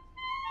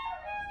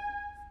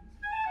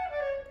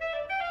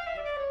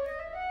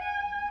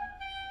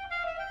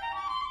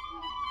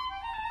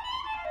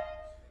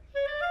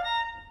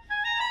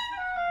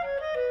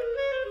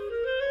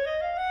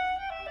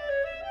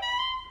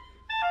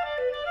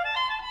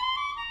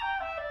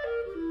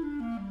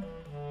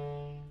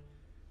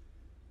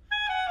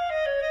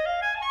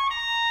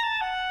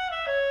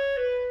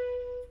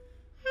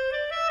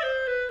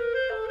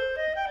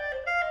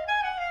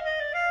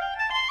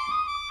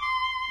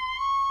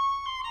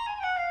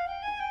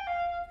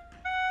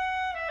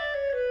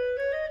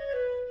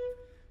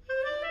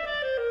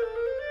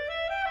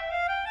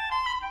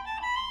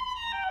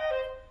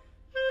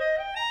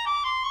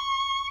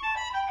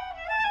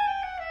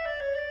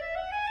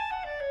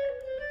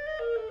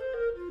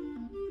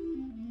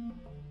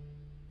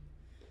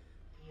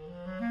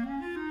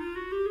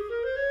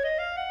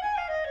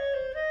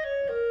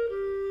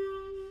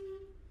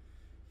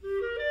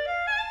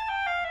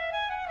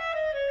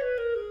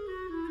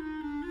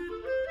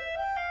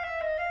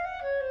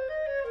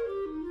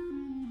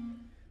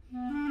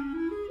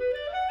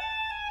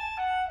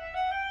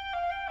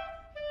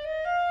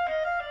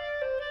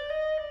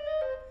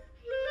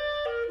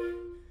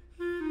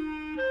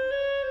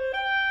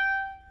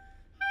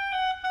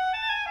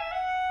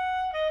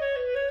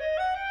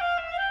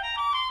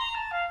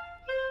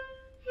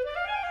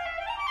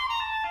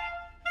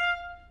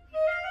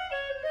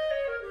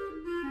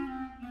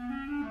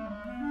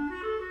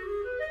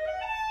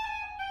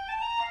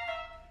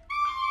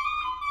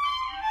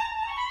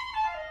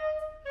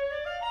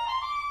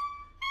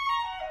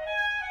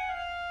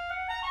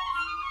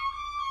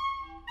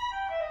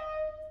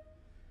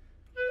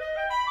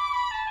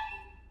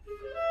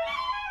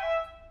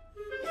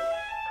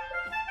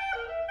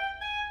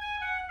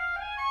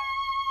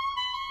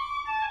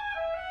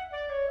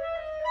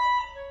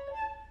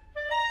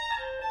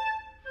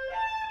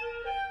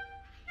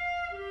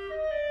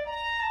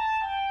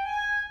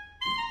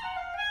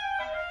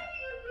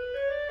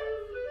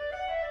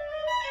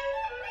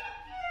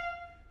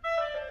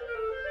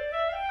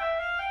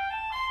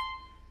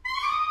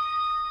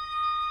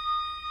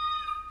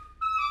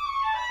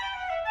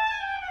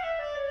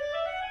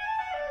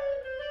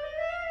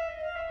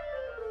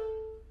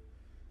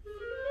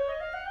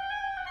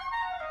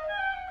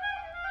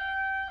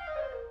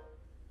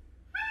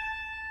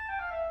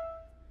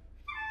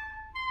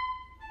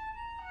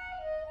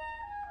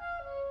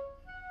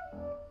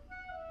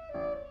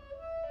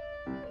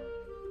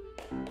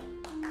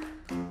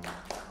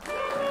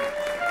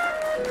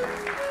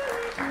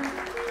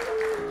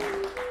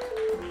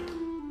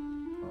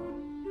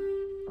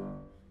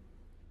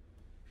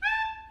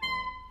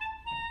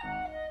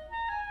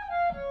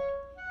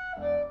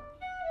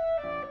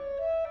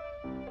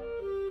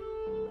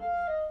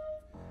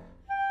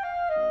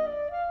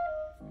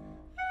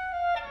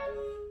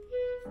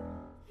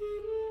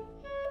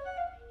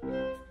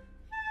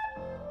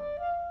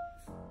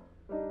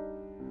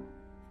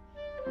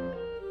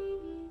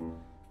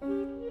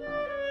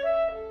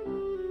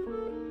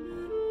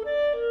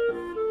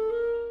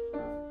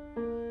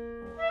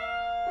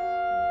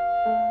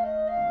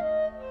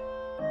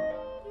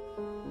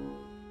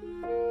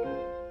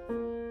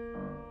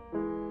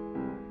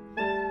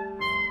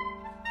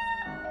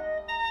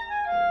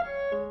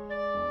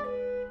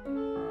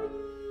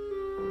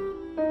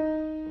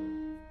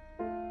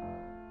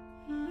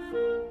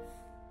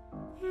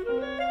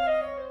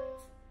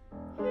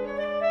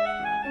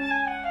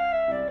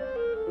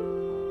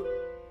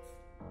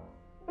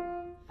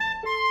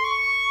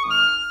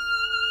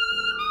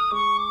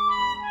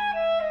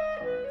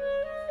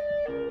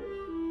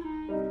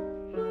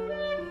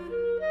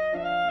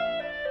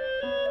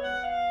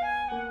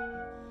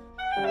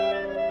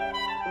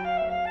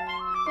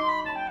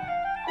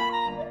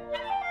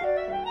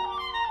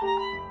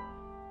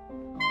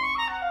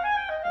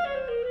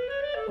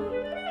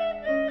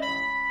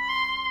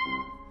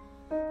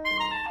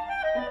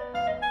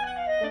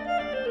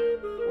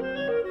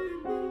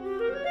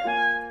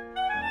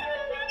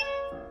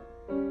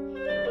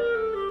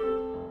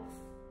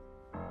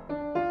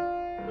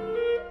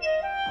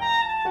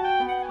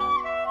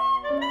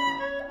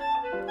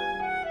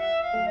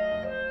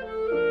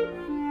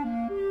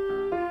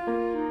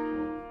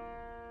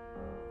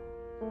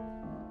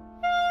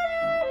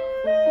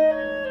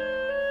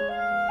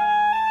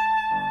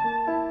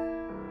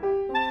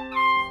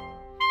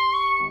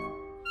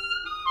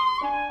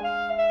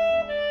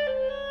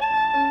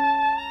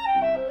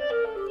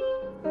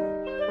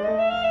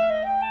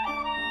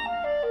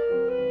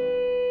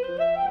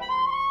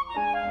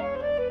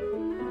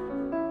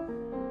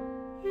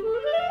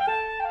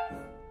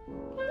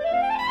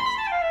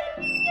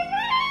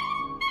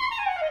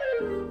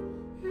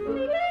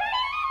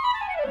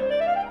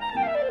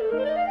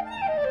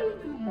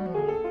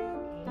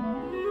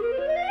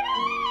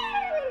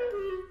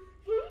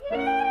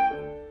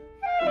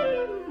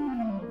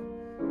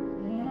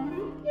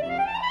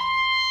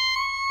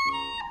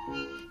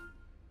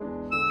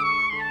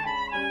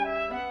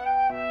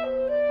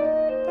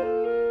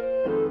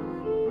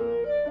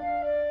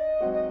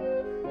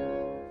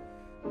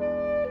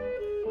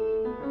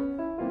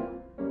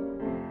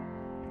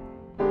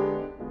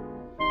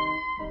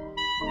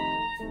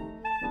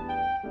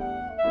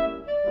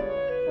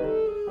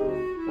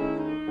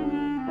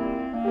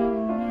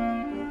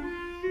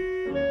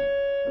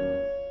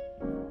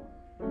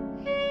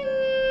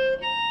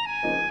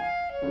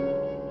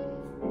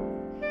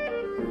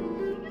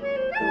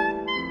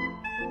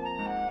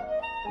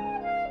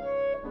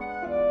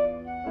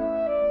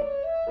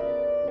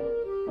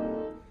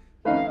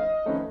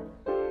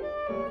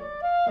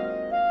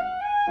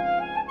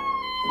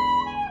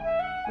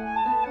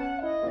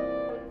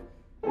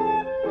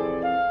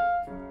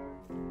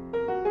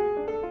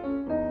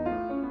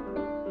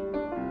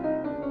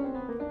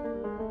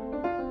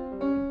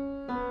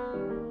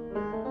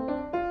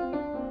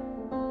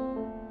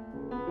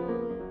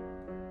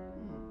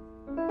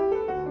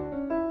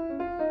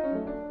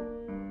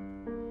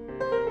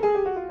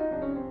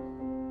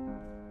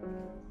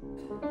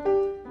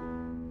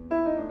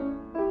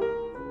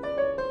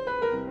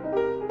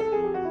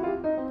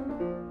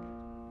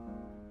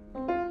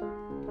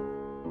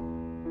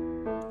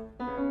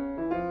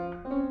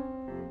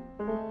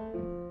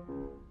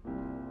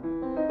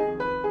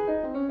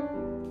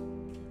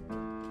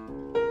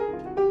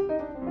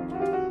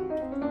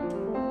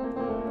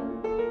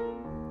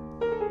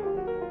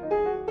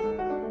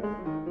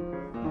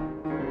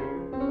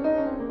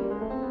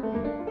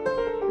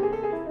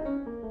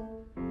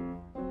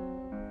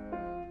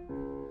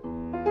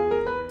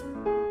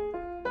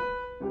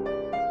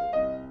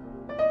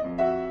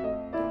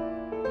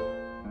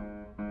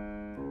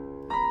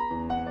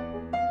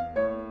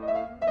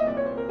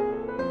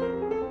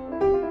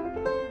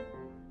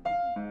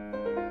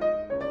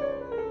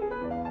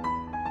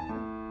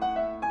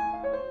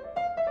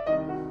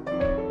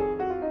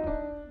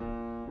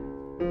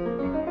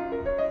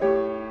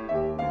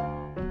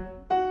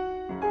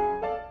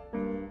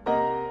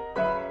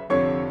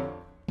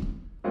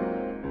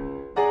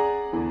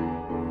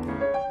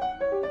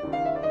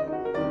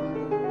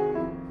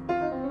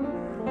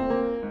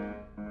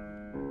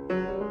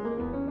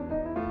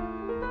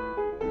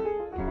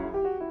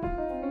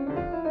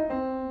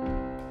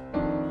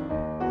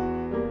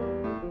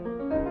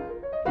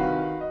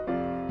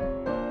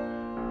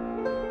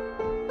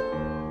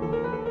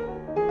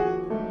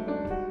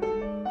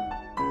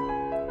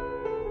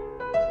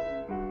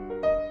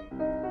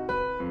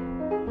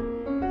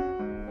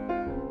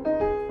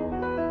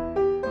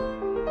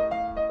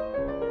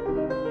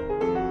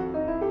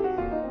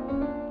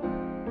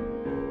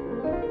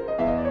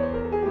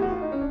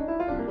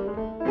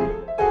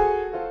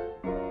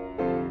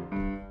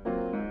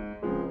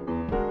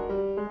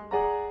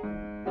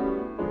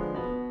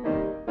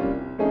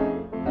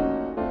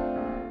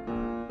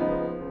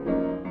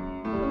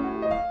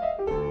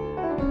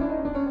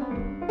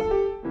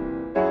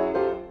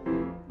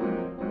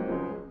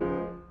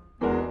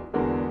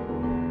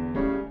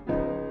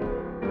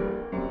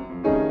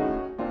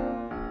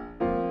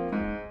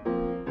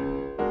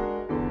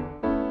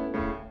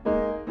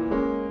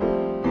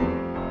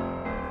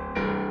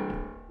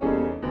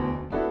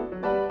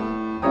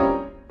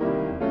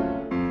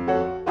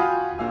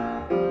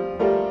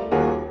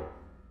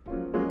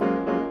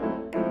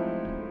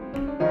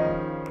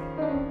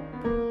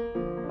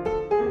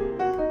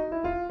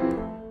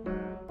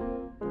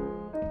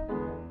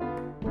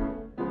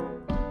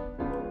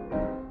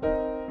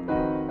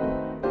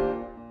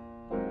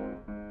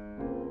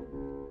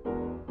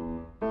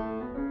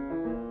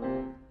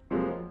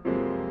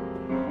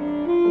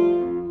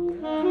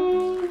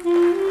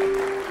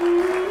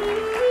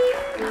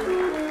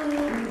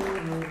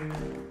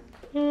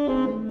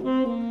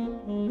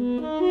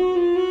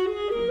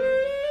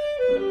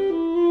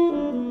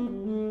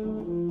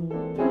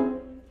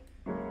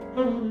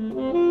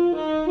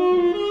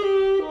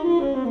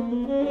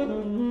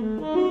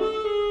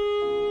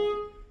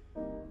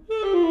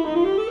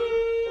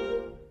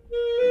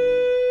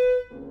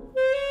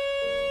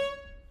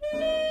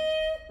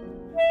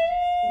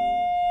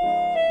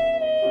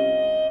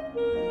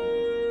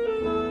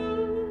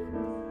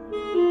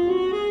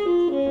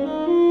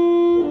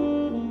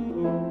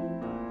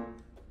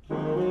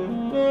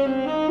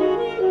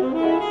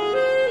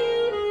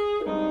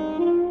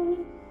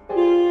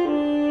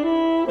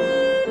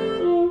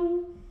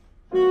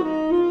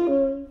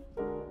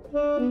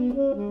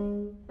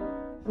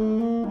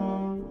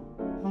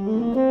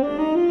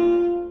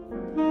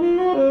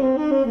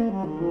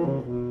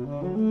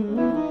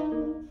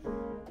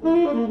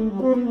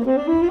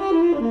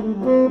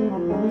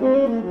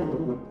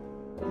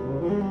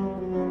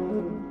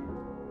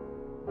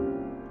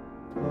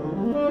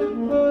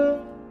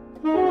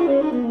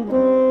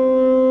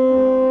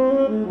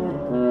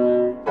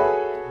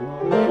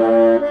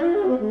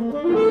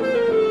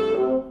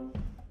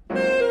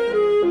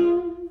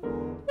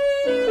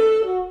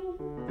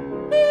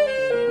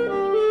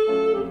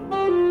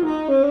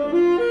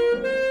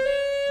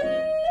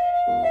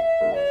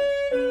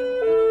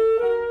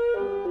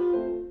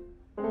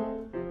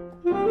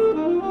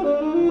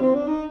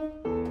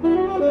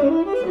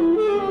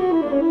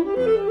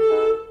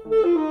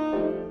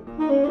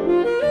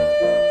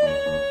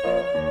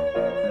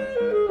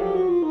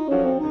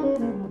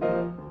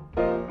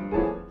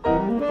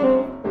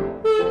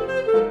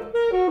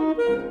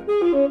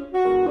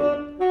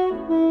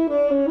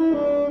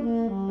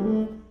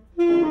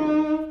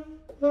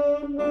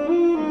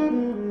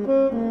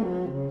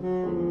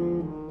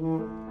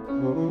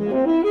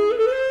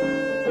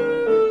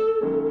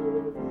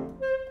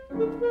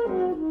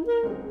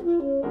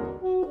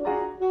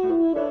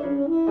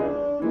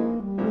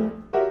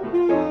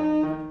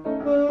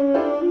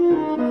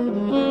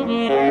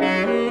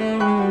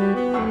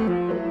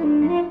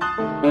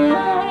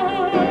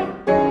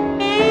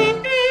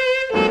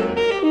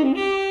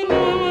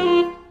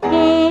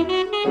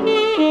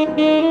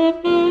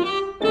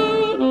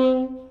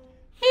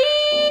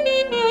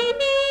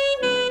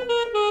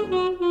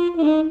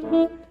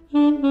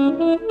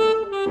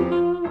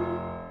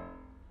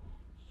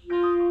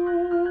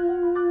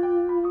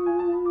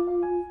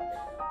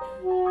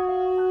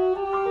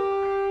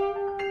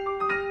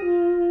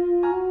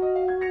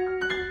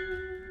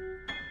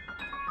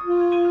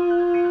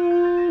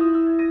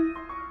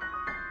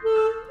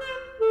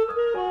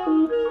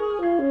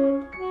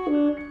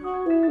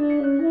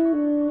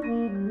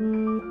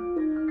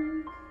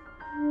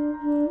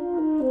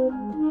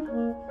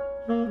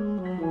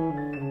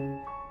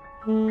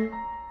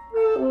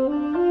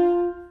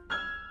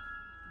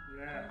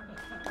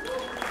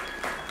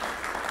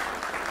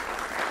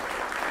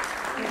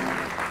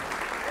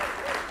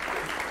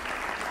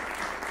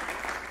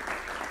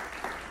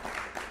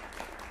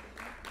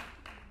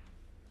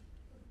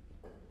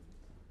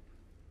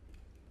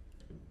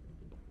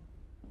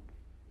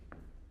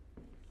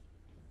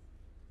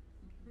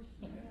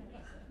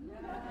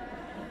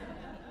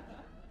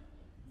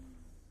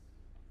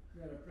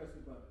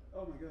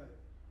 Oh my God.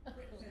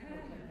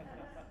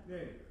 Yeah.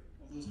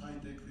 All those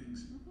high-tech things.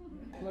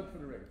 Plug for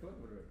the record. Plug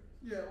for the record.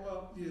 Yeah,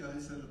 well, yeah, I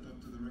set it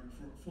up to the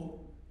record for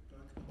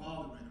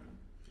about the record.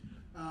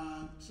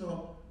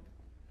 So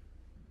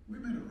we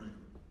made a record.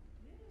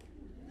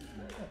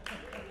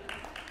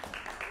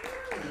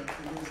 Yeah,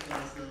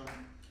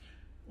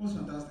 it was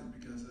fantastic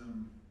because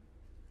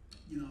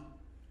you know,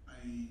 I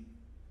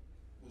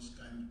was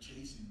kind of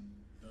chasing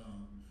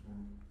Don for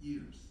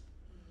years.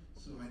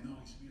 So I know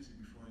his music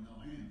before I know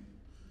him,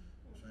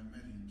 if I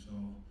met him. So I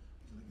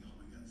was like, oh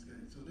my God, this guy.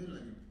 So they're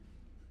like a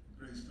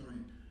great story.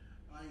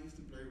 I used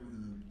to play with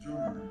a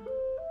drummer, and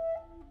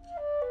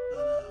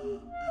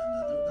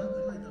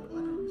I like that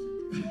background music.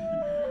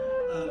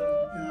 And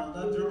you know,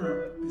 that drummer,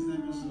 his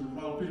name was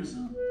Ralph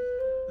Peterson.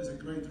 He's a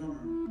great drummer.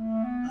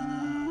 And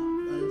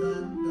by the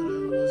time that I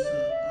was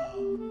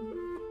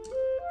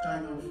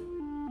kind of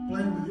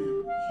playing with him,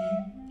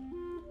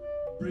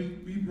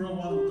 we brought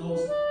one of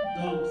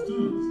those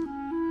tunes.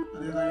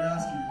 And then I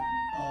asked him,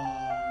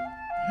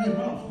 hey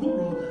Ralph, who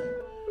wrote that?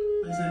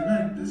 I said,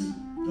 man, this is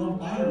Don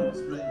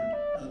Byron's record.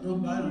 Don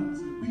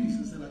Byron's piece.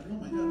 I said, like, oh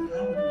my God, the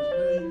harmony was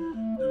great.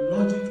 The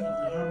logic of the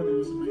harmony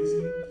was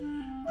amazing.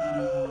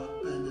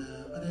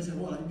 And I said,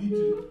 well, I need to,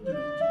 you know,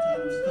 to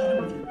kind of start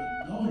with him and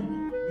know him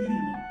and meet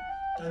him and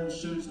kind of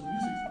share some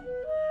music.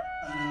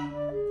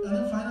 And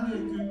then finally I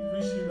could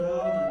reach him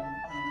out and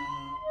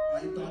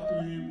I talked to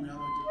him. We had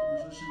like a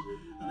conversation,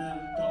 and then I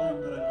told him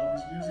that I love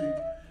his music.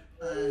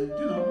 And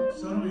you know,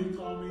 suddenly he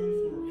called me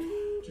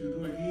to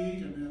do a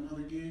gig, and then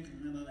another gig, and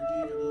then another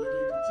gig,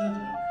 etc.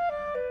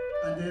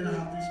 And then I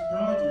have this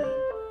project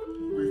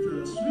with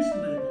a Swiss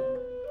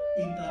label,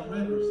 Intact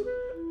Records,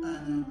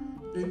 and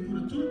they put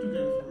a tour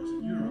together for us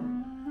in Europe.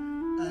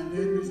 And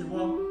then they said,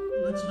 well,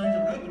 let's make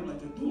a record,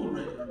 like a dual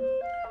record.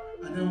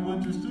 And then we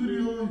went to a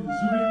studio in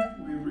Zurich.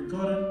 We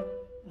recorded,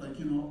 like,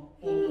 you know,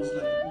 almost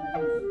like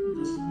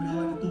because we had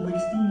like a 2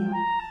 weeks tour,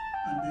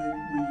 and then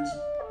we just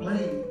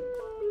played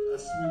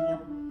as we were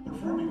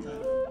performing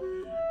kind of.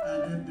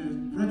 And then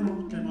the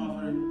record came out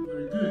very,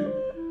 very good.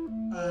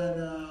 And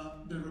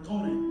the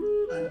recording,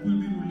 and will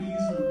be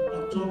released on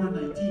October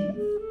 19th,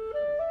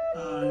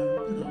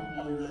 you know,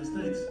 all the United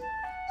States.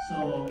 So,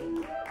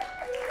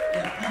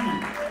 yeah, thank you.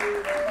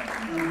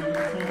 And we look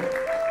forward.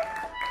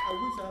 I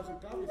wish I had some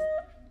copies.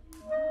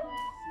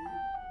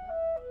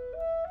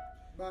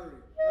 Battery.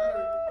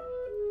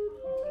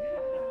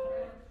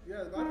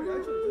 Yeah, battery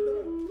actually did that.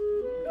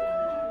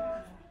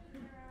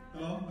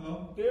 Hello?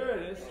 There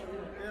it is.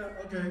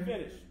 Yeah, okay.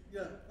 Finish.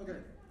 Yeah, okay.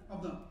 I'm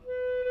done.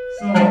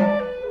 So,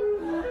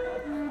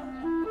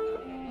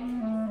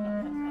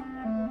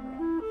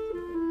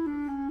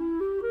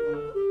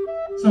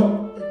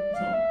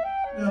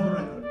 yeah,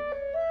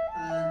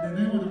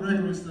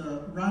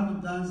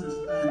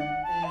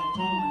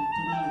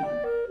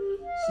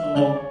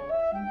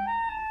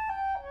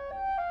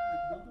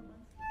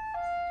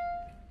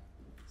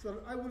 So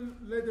I will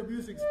let the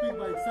music speak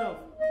by itself.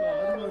 So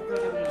I don't want to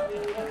talk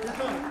anymore. That's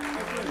all.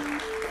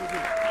 That's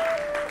it.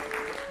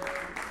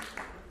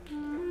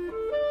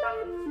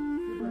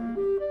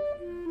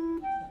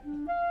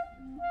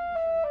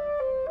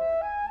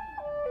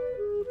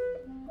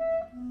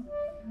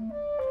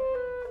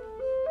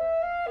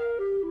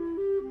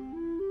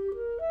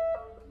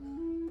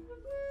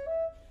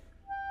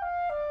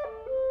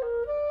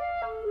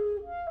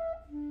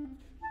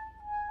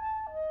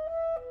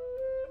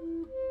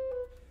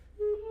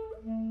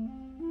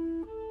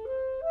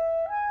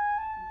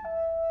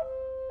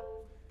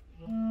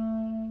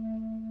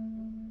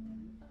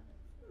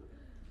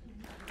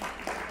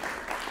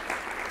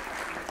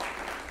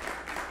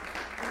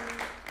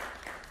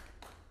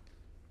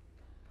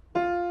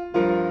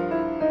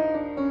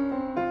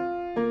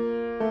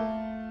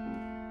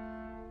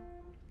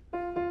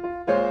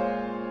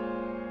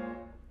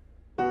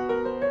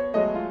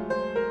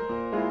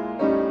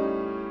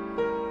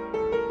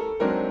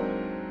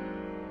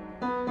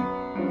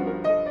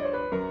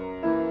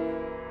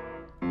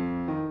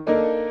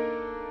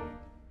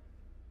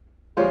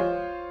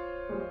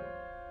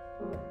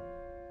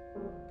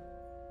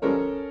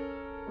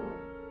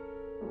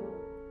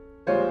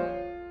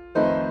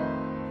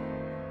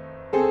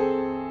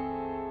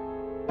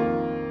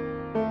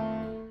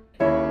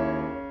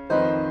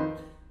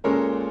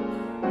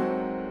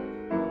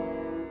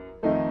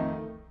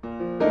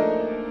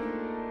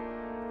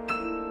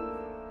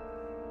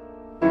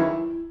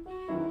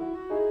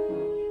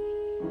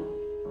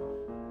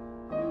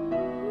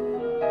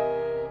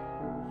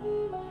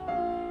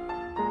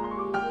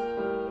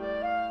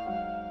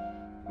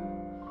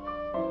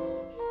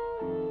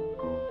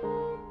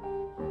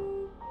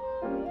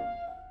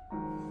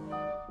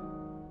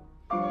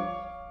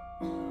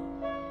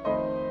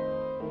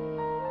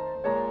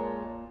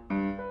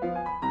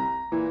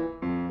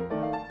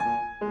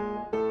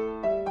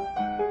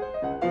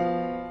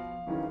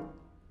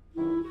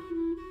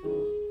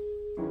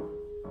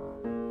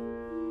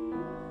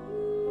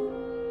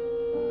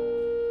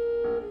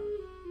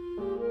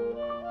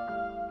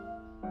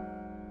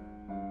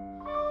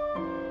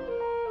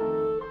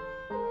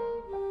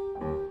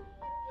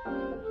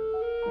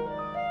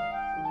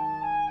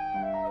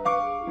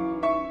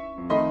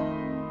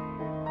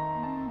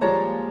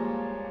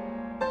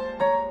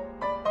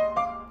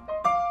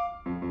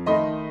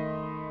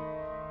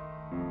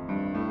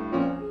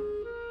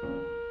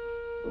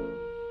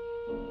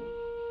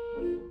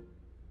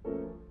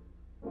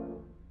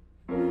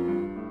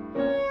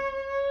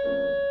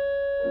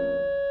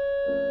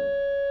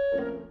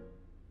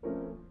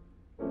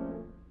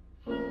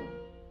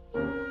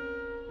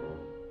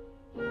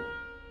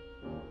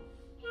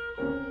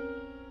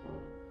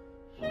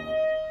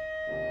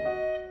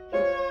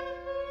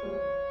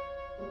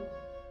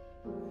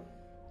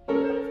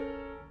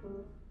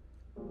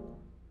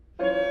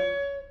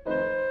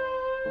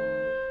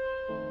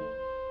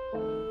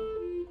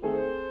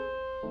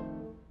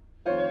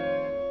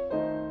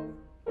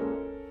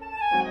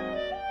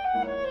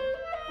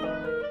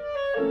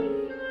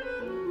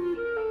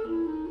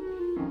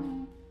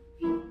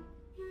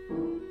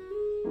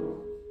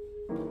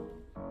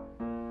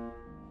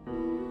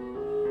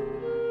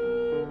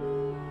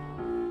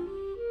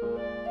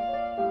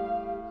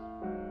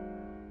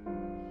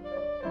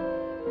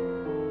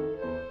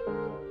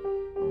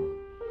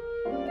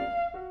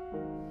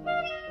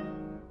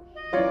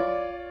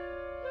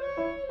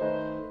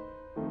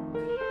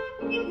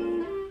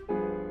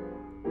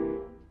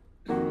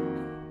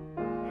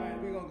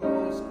 Alright, we're gonna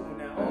go old school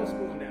now. Old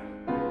school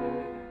now.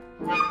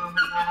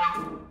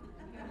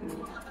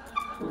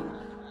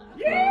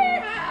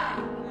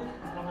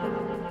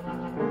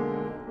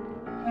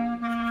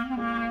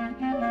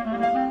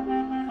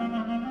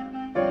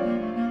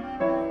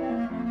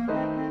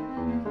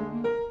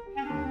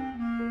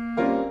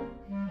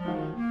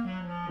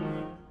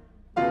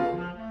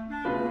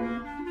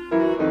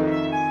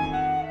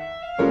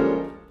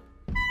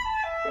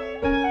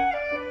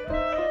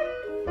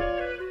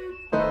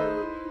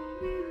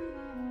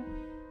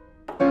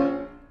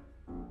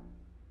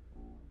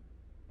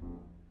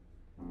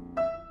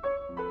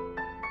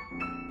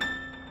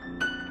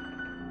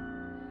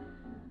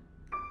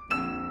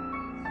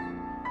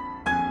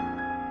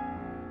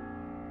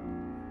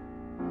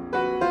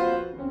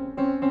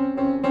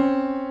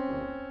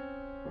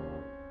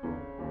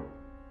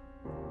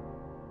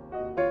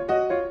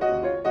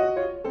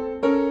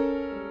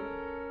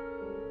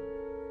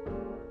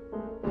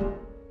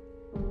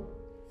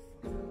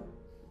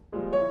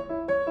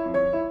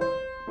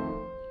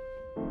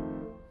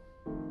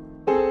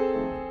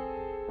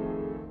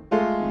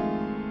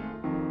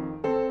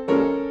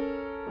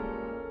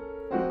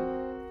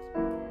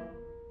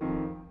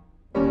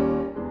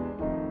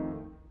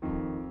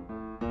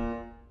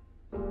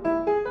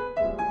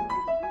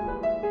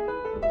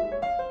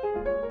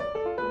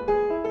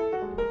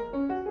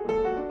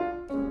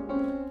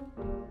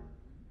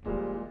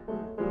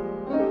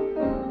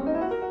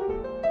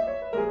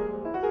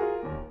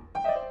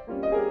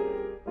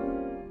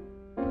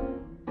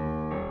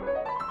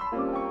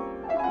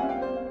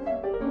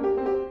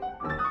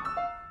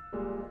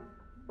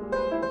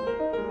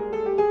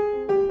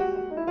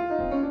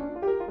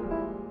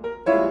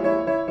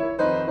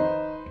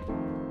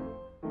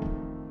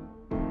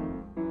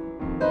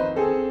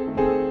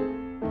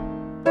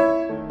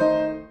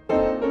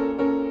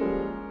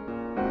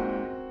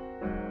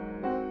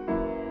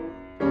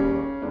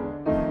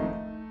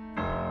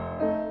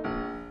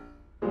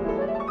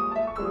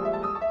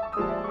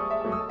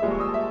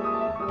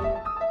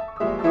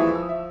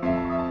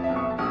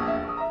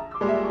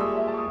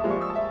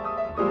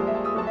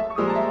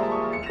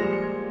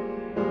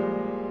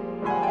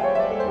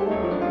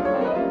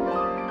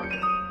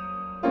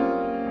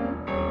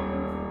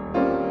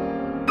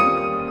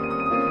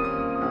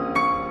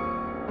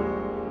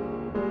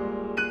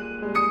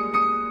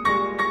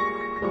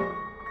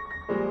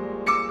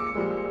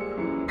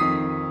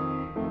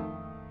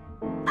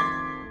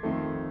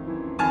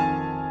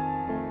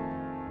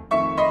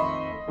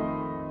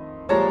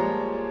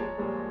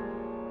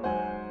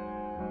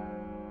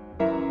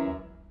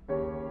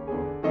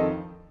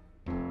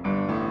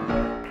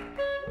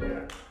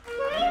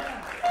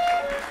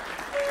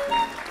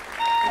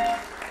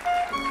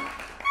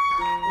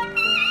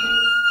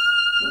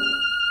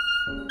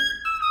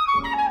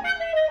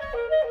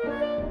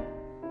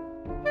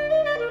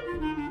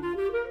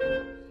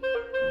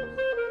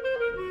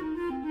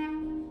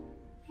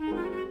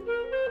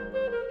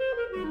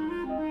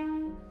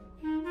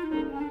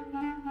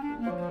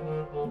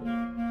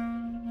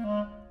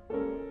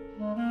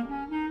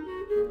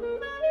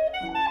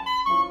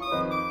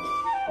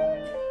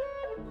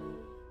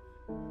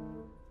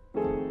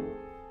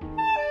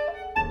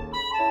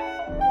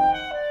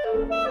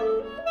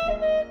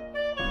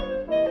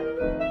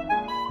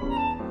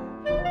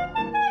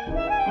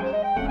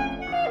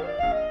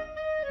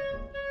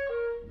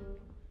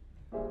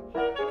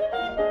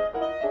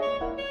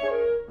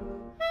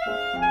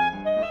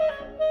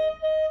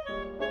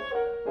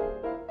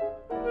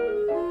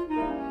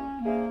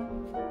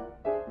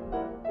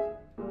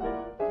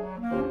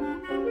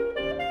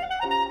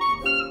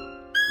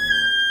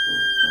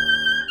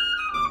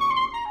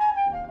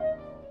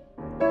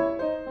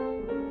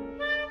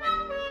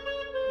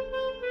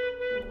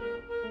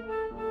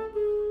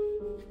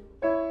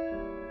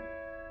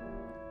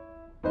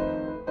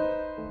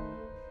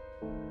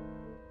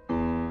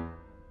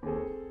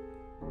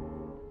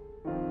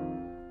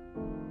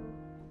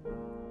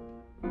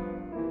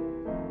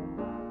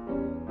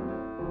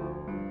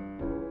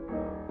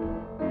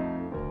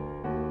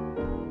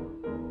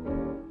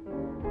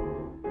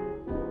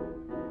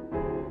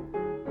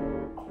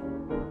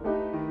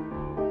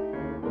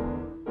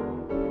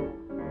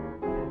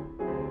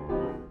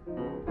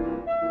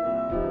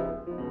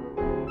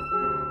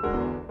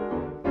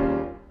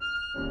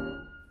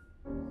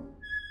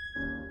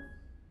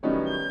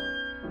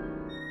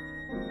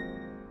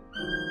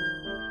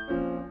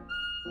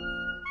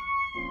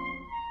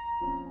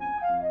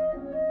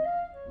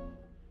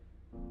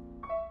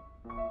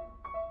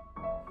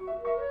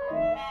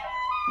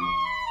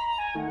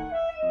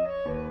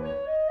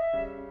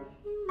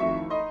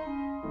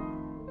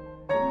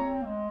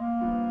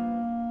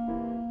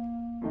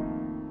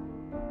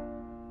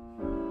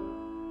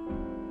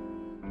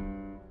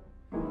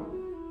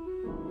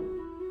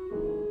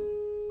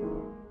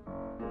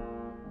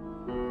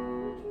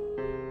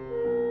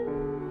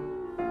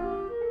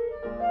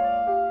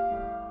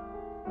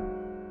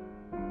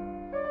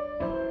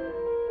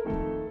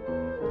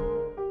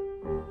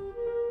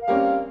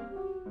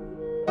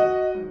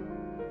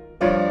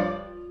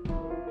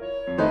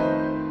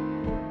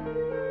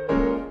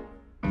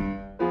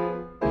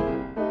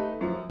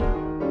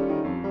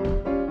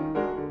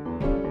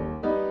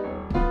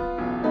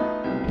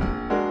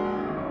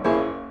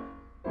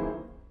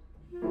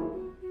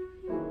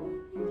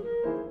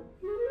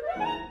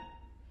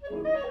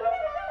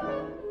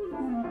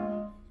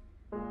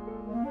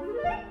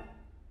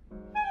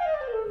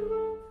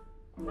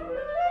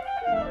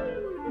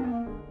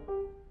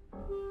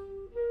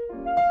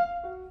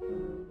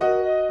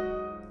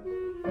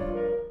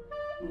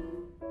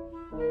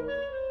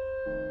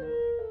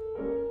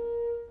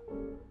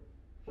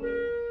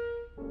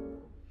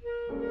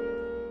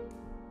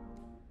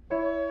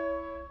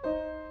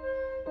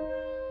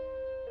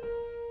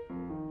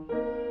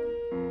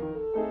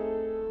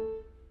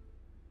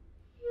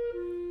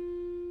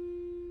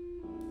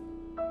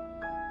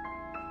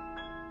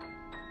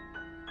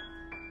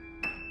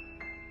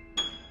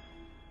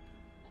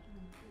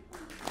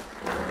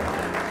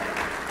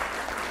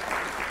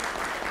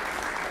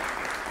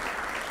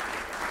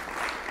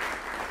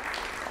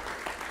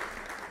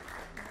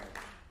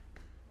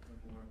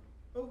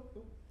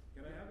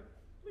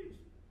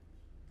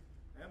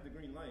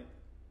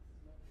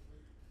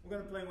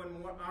 going to play one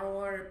more,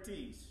 Aruan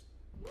Ortiz.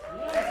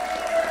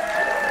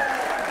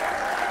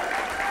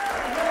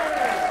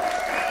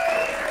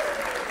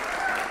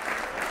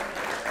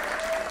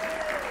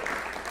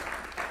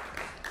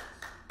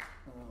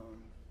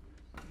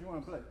 You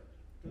want to play?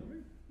 Tell me.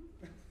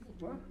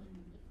 What?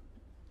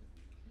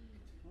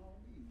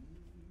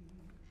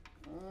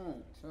 All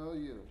right, tell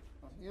you.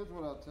 Here's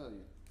what I'll tell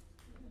you.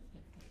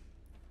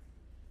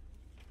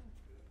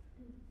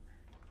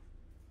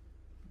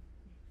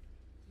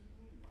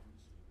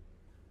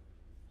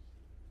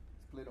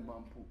 Let's play the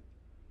mampu.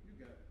 You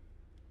got it.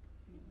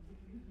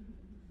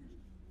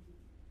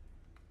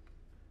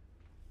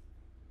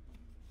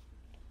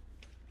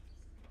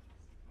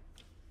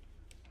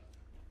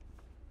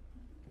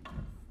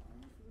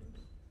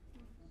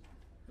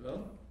 Hello?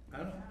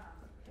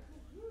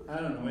 I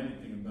don't know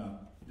anything about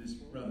this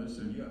brother,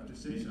 so you have to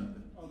say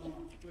something. Oh, no,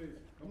 please.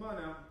 Come on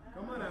now.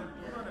 Come on now.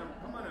 Come on now.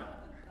 Come on now.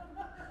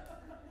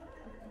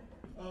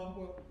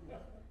 Well.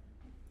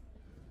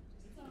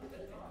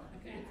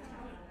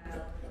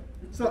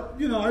 So,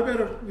 you know, I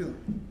better,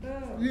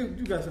 you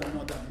guys are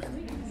not that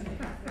many.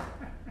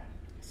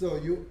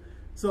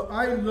 So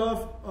I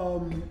love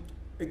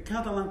a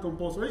Catalan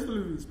composer. I used to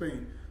live in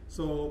Spain.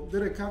 So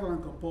there's a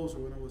Catalan composer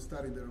when I was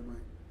studying there.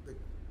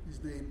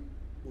 His name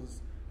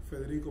was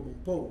Federico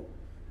Mompou.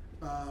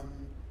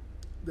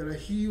 That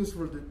he used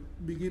for the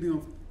beginning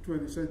of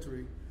 20th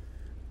century,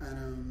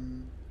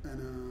 and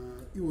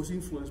he was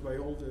influenced by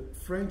all the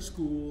French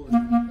school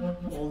and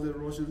all the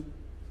Russian,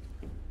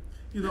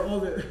 all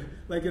the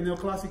like a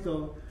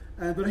neoclassical.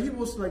 But he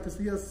was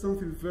he has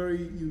something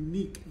very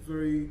unique,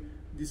 very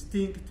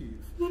distinctive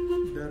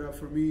that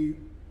for me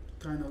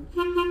kind of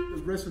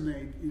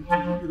resonate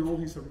into all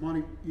his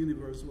harmonic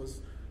universe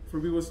for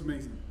me was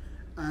amazing.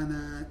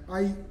 And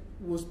I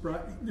was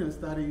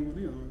studying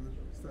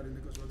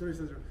the conservatory,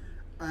 etc.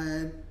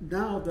 And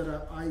now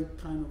that I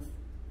kind of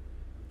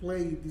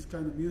play this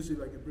kind of music,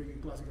 like I bring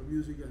in classical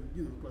music and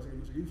classical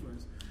music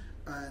influence,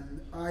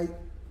 and I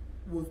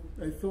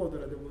thought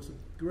that there was a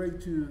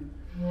great tune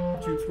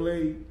to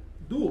play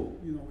dual,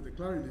 with the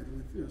clarinet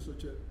with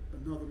such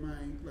another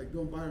man like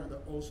Don Byron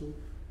that also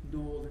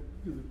know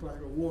the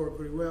classical work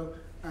very well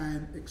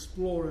and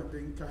explore and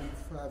then kind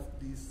of have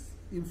these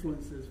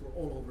influences for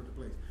all over the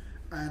place.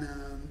 And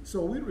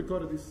so we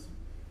recorded this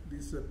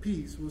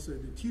piece was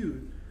an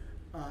etude,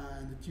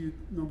 and the etude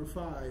number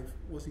 5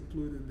 was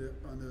included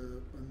on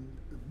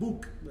a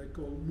book like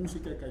called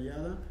Música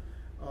Callada.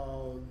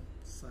 No,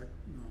 it's not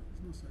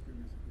sacred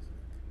music.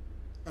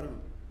 I don't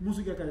know.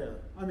 Música Callada.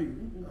 I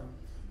mean,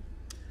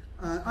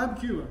 I'm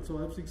Cuban, so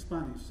I speak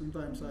Spanish.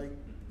 Sometimes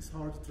it's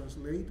hard to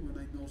translate when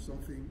I know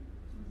something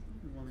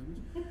in one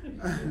language,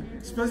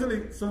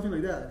 especially something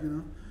like that,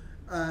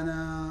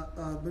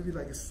 and maybe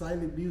like a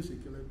silent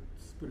music.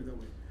 Let's put it that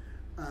way.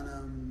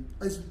 And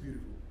it's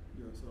beautiful.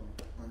 So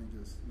let me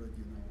just let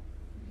you know.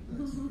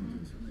 That's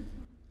amazing.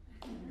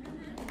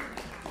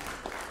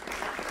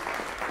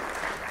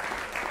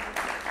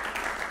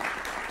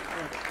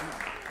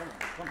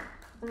 Come on.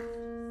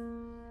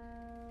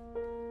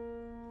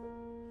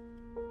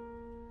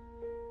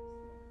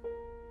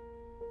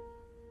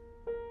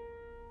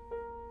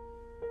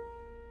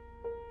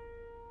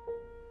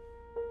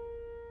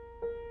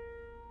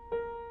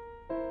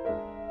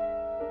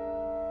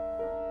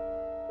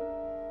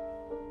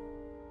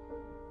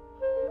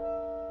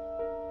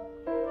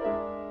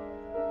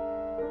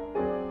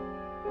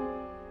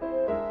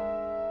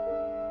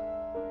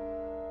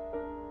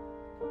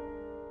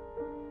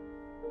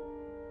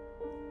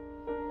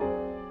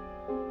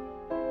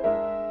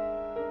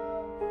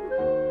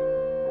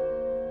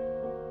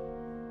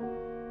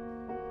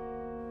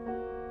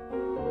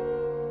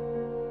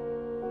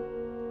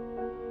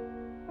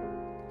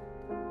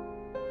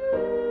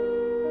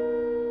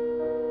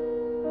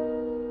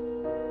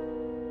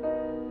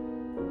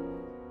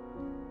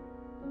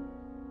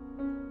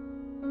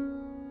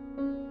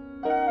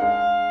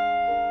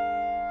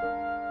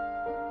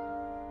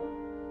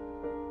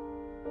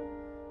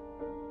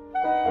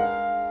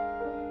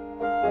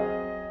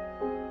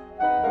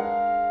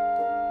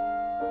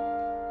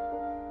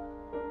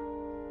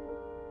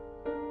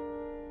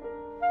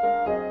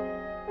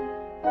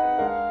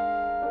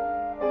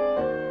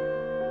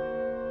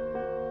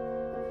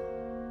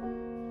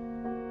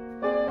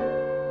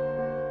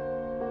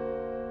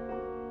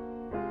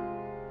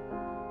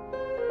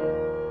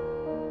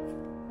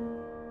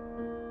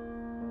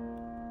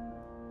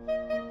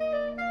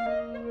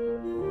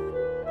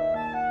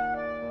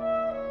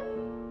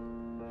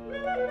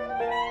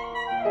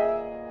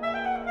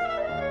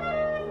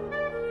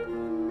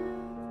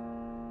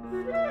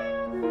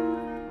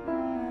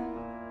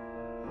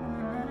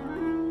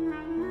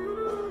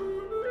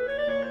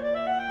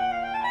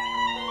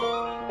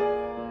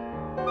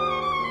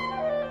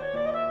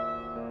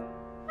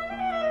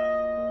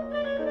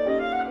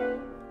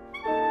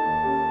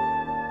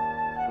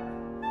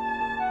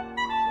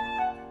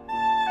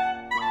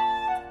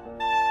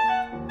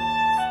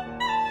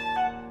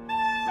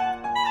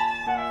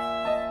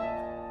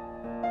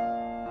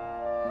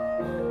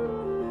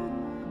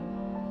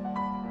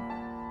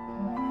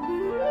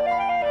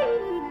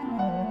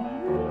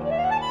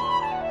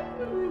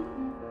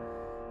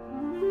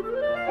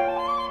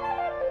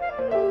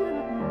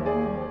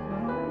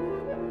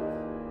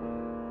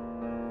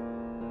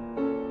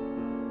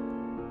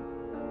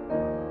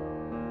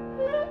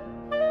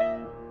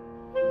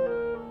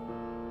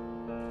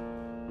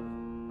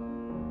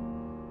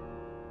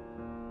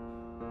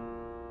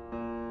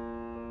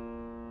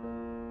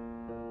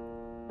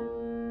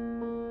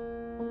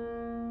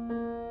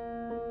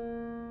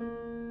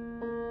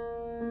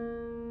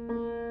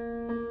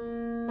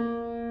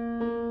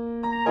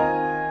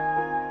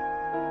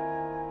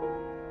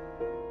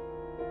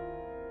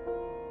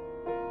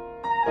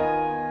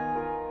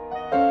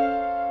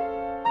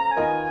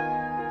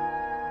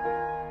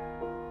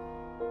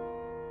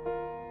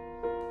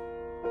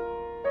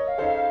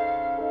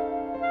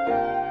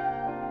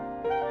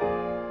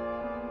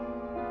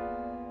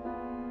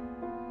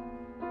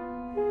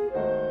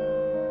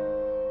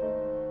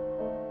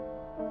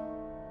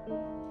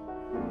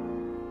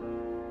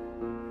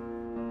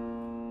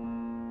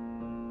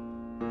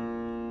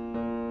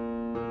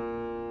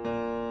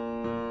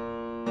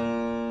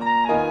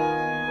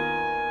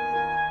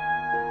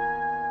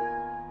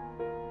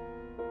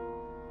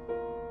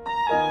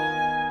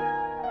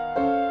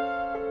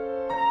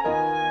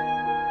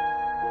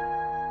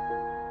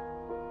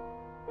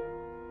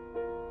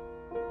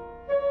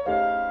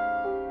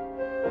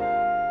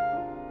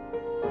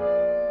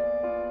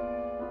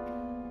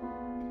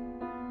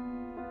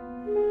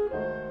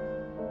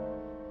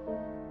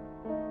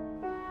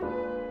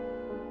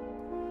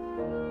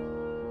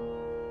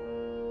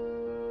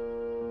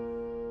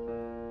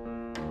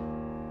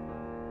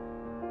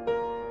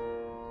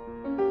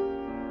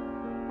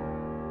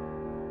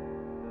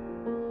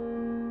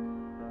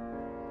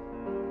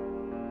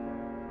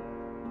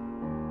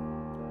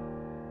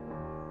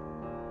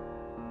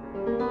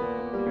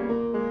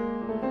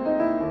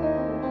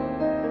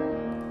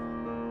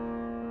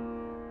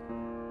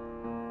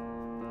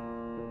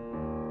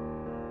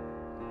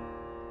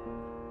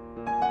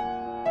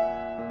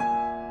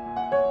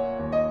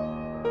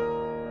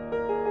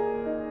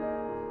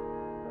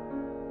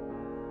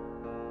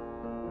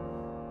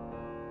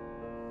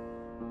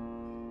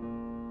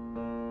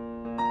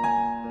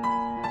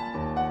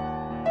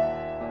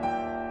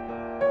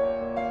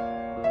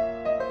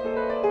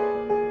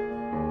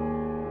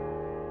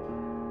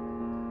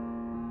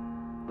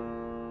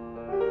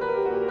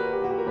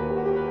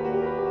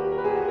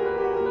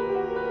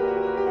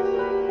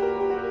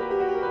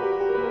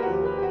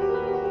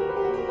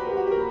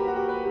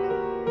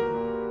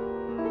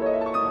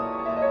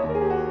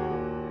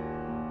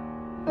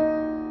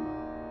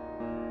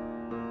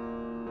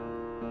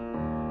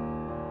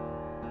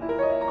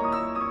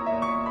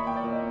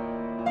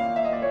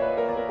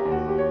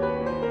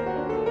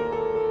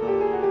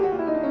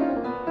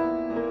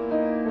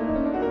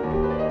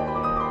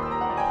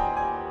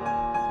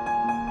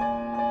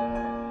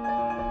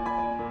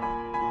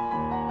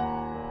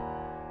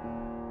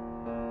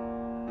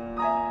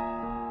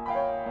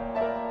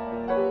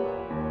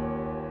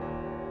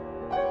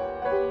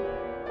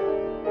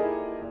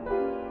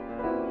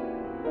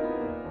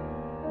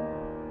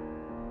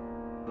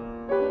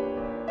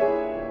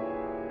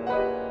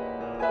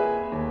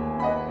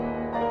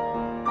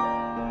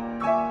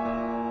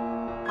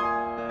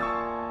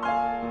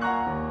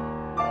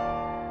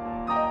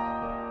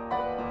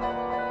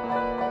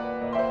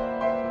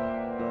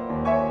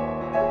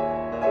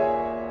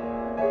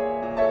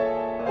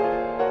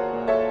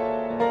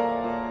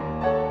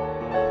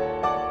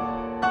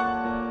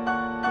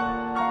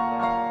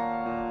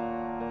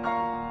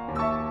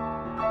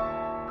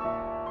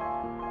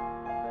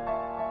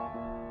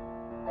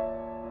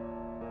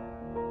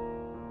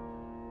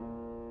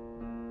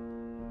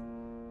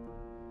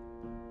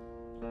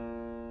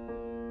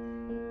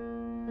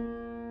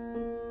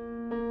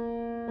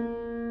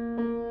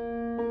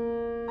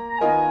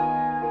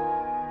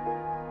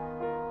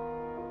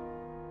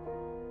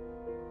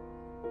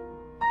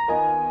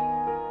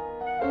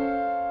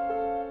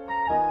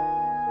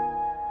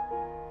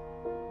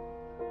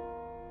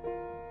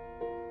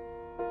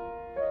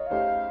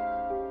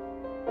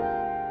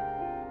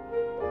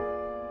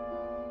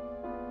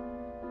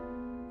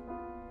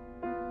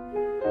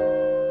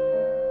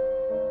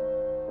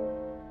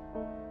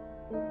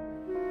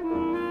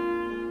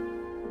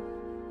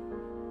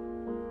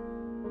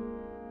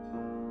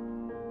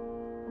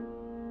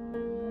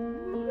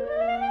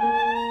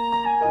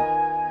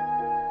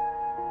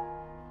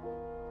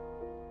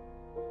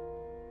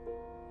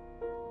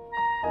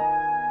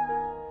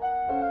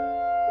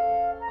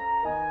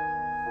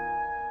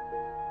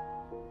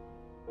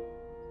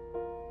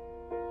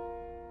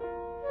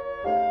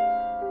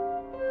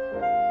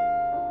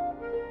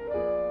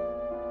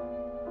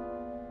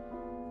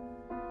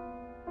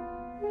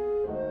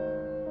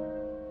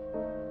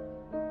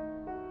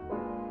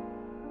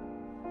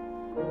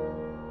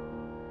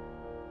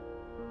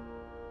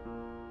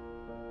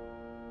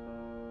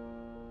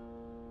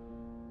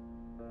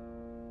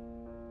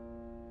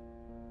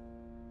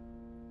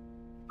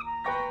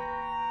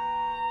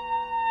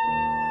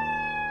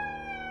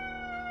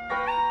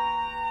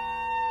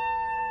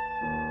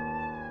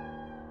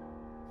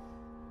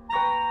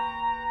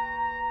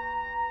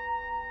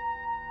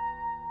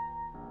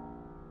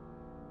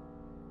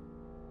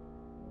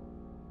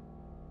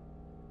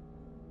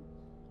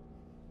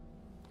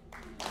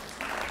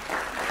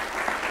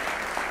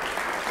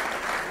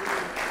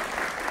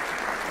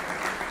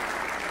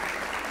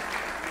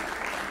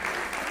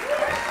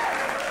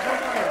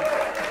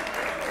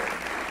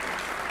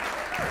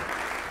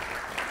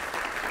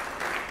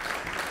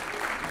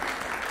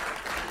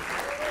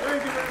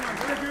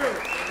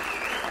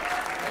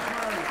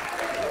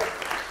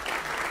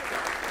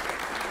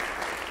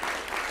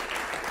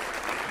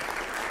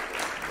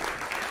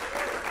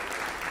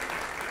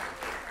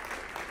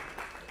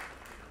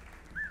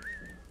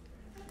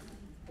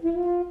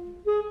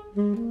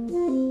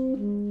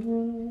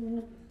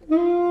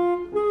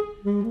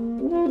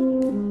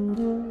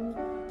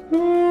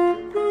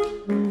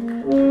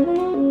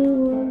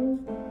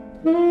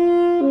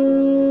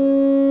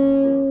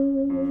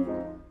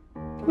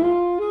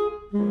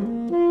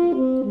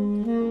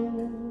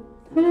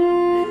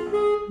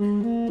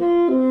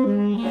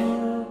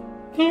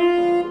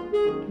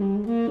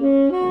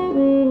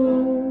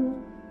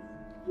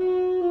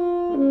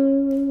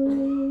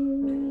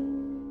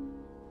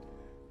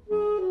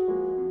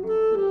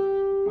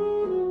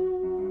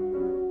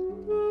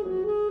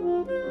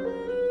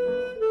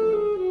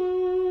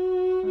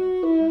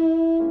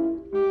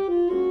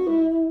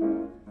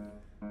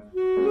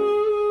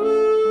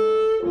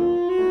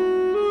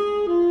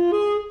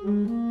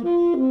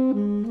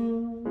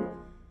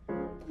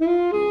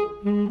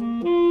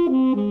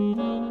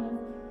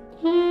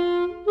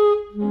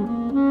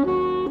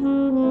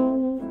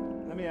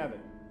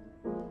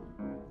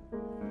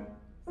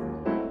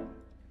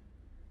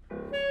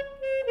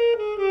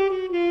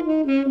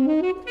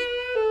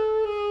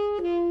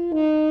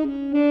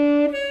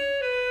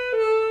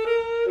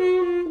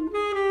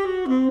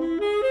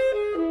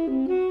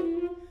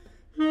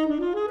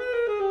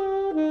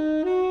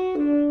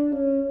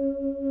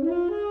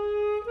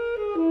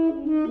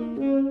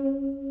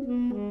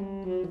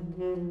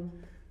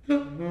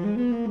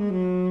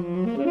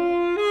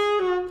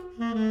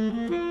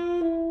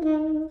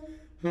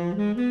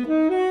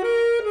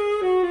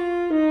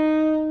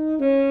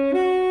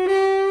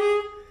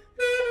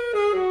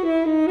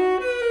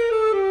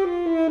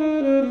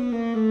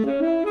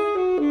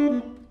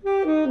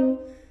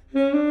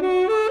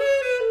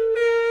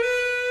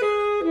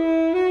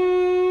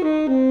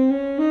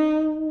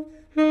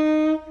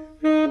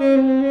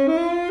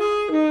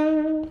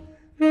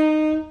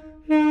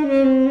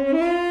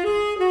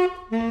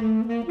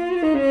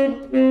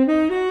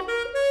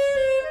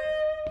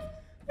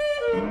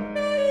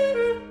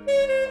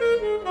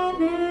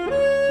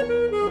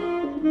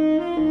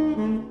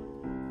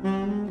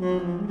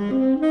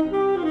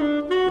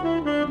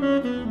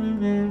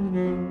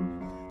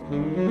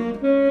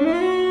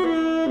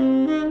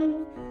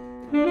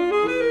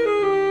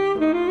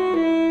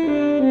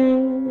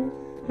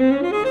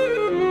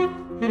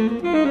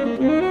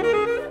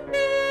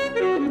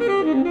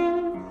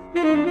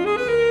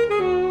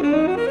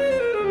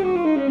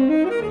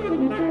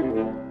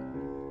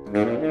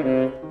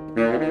 Thank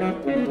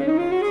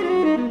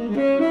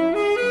you.